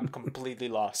Metroid game, I'm completely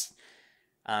lost.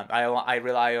 I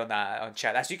rely on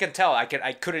chat. As you can tell, I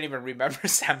couldn't even remember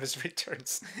Samus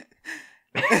Returns.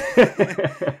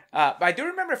 I do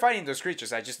remember fighting those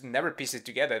creatures. I just never pieced it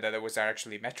together that it was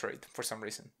actually Metroid for some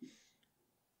reason.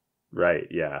 Right.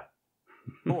 Yeah.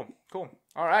 Cool.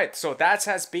 All right, so that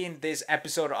has been this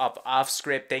episode of Off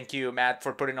Script. Thank you, Matt,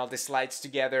 for putting all the slides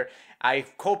together. I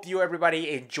hope you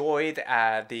everybody enjoyed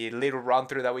the little run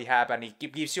through that we have, and it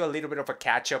gives you a little bit of a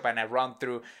catch up and a run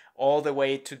through all the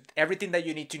way to everything that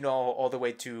you need to know, all the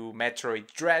way to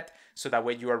Metroid Dread, so that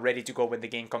way you are ready to go when the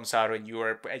game comes out and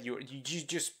you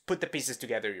just put the pieces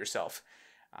together yourself.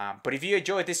 But if you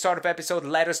enjoyed this sort of episode,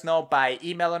 let us know by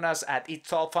emailing us at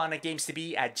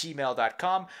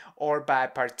itsallfunatgamestv@gmail.com or by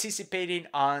participating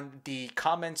on the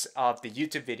comments of the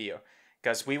YouTube video,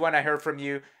 because we want to hear from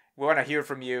you. We want to hear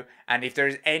from you, and if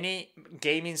there's any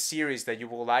gaming series that you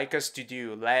would like us to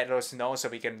do, let us know so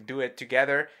we can do it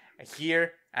together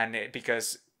here. And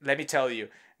because let me tell you,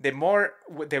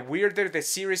 the weirder the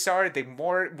series are, the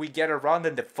more we get around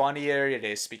and the funnier it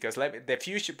is. Because the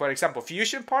fusion, for example,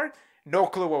 fusion part, no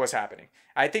clue what was happening.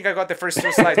 I think I got the first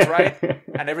two slides right,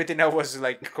 and everything else was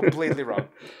like completely wrong.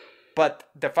 But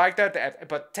the fact that,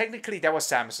 but technically that was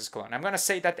Samus's clone. I'm gonna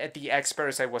say that at the X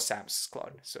Parasite was Samus's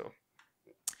clone. So,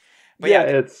 but yeah,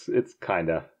 yeah, it's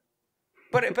kinda.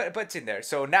 but it's in there.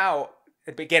 So now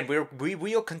again, we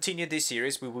will continue this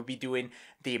series. We will be doing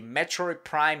the Metroid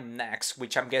Prime next,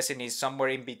 which I'm guessing is somewhere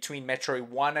in between Metroid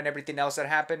 1 and everything else that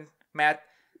happened, Matt.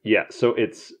 Yeah, so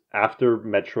it's after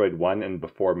Metroid 1 and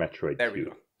before Metroid There 2. we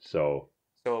go. So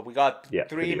we got yeah,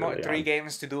 three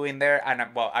games to do in there,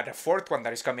 and well, at a fourth one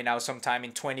that is coming out sometime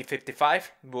in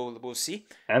 2055. We'll see.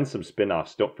 And some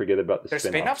spin-offs. Don't forget about the There's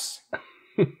spin-offs.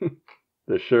 spin-offs?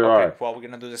 There sure Okay, are. well, we're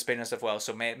gonna do the spin-offs as well.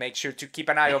 So make sure to keep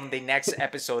an eye on the next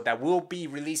episode that we'll be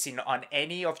releasing on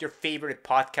any of your favorite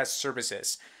podcast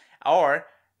services, or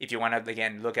if you want to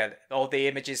again look at all the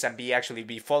images and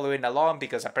be following along,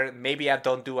 because maybe I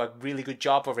don't do a really good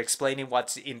job of explaining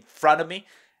what's in front of me.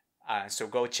 So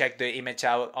go check the image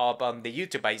out up on the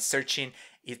YouTube by searching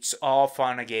 "It's All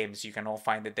Fun Games." You can all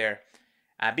find it there.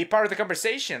 And be part of the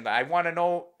conversation. I want to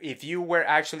know if you were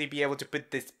actually be able to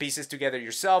put the pieces together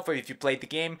yourself, or if you played the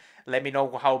game. Let me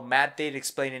know how Matt did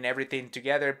explaining everything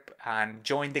together, and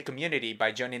join the community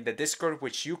by joining the Discord,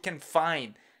 which you can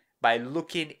find by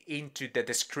looking into the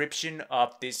description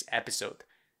of this episode.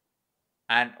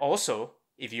 And also,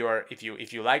 if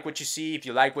you like what you see, if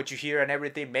you like what you hear and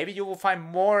everything, maybe you will find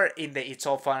more in the It's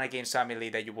All Fun Games family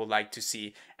that you would like to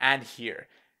see and hear.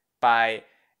 By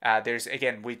there's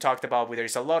again, we talked about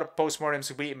there's a lot of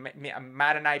postmortems.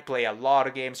 Matt and I play a lot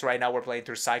of games right now. We're playing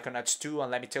through Psychonauts 2,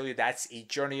 and let me tell you, that's a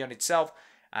journey on itself.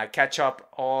 Catch up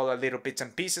all the little bits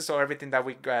and pieces of everything that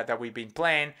we've been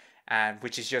playing, and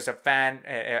which is just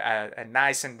a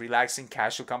nice and relaxing,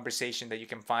 casual conversation that you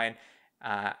can find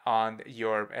on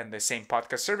the same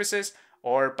podcast services,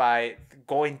 or by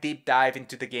going deep dive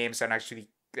into the games and actually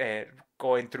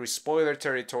going through spoiler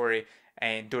territory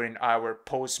and during our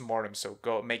post-mortem. So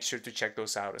go make sure to check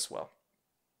those out as well.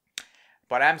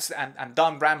 But I'm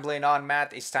done rambling on,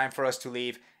 Matt. It's time for us to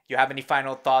leave. You have any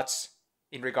final thoughts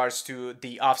in regards to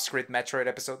the off-script Metroid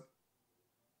episode?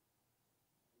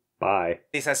 Bye.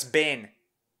 This has been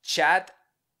Chat.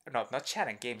 No, not Chat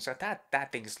and Games.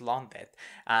 That thing is long dead.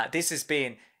 This has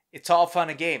been It's All Fun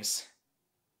and Games.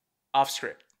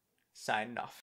 Off-script. Signing off.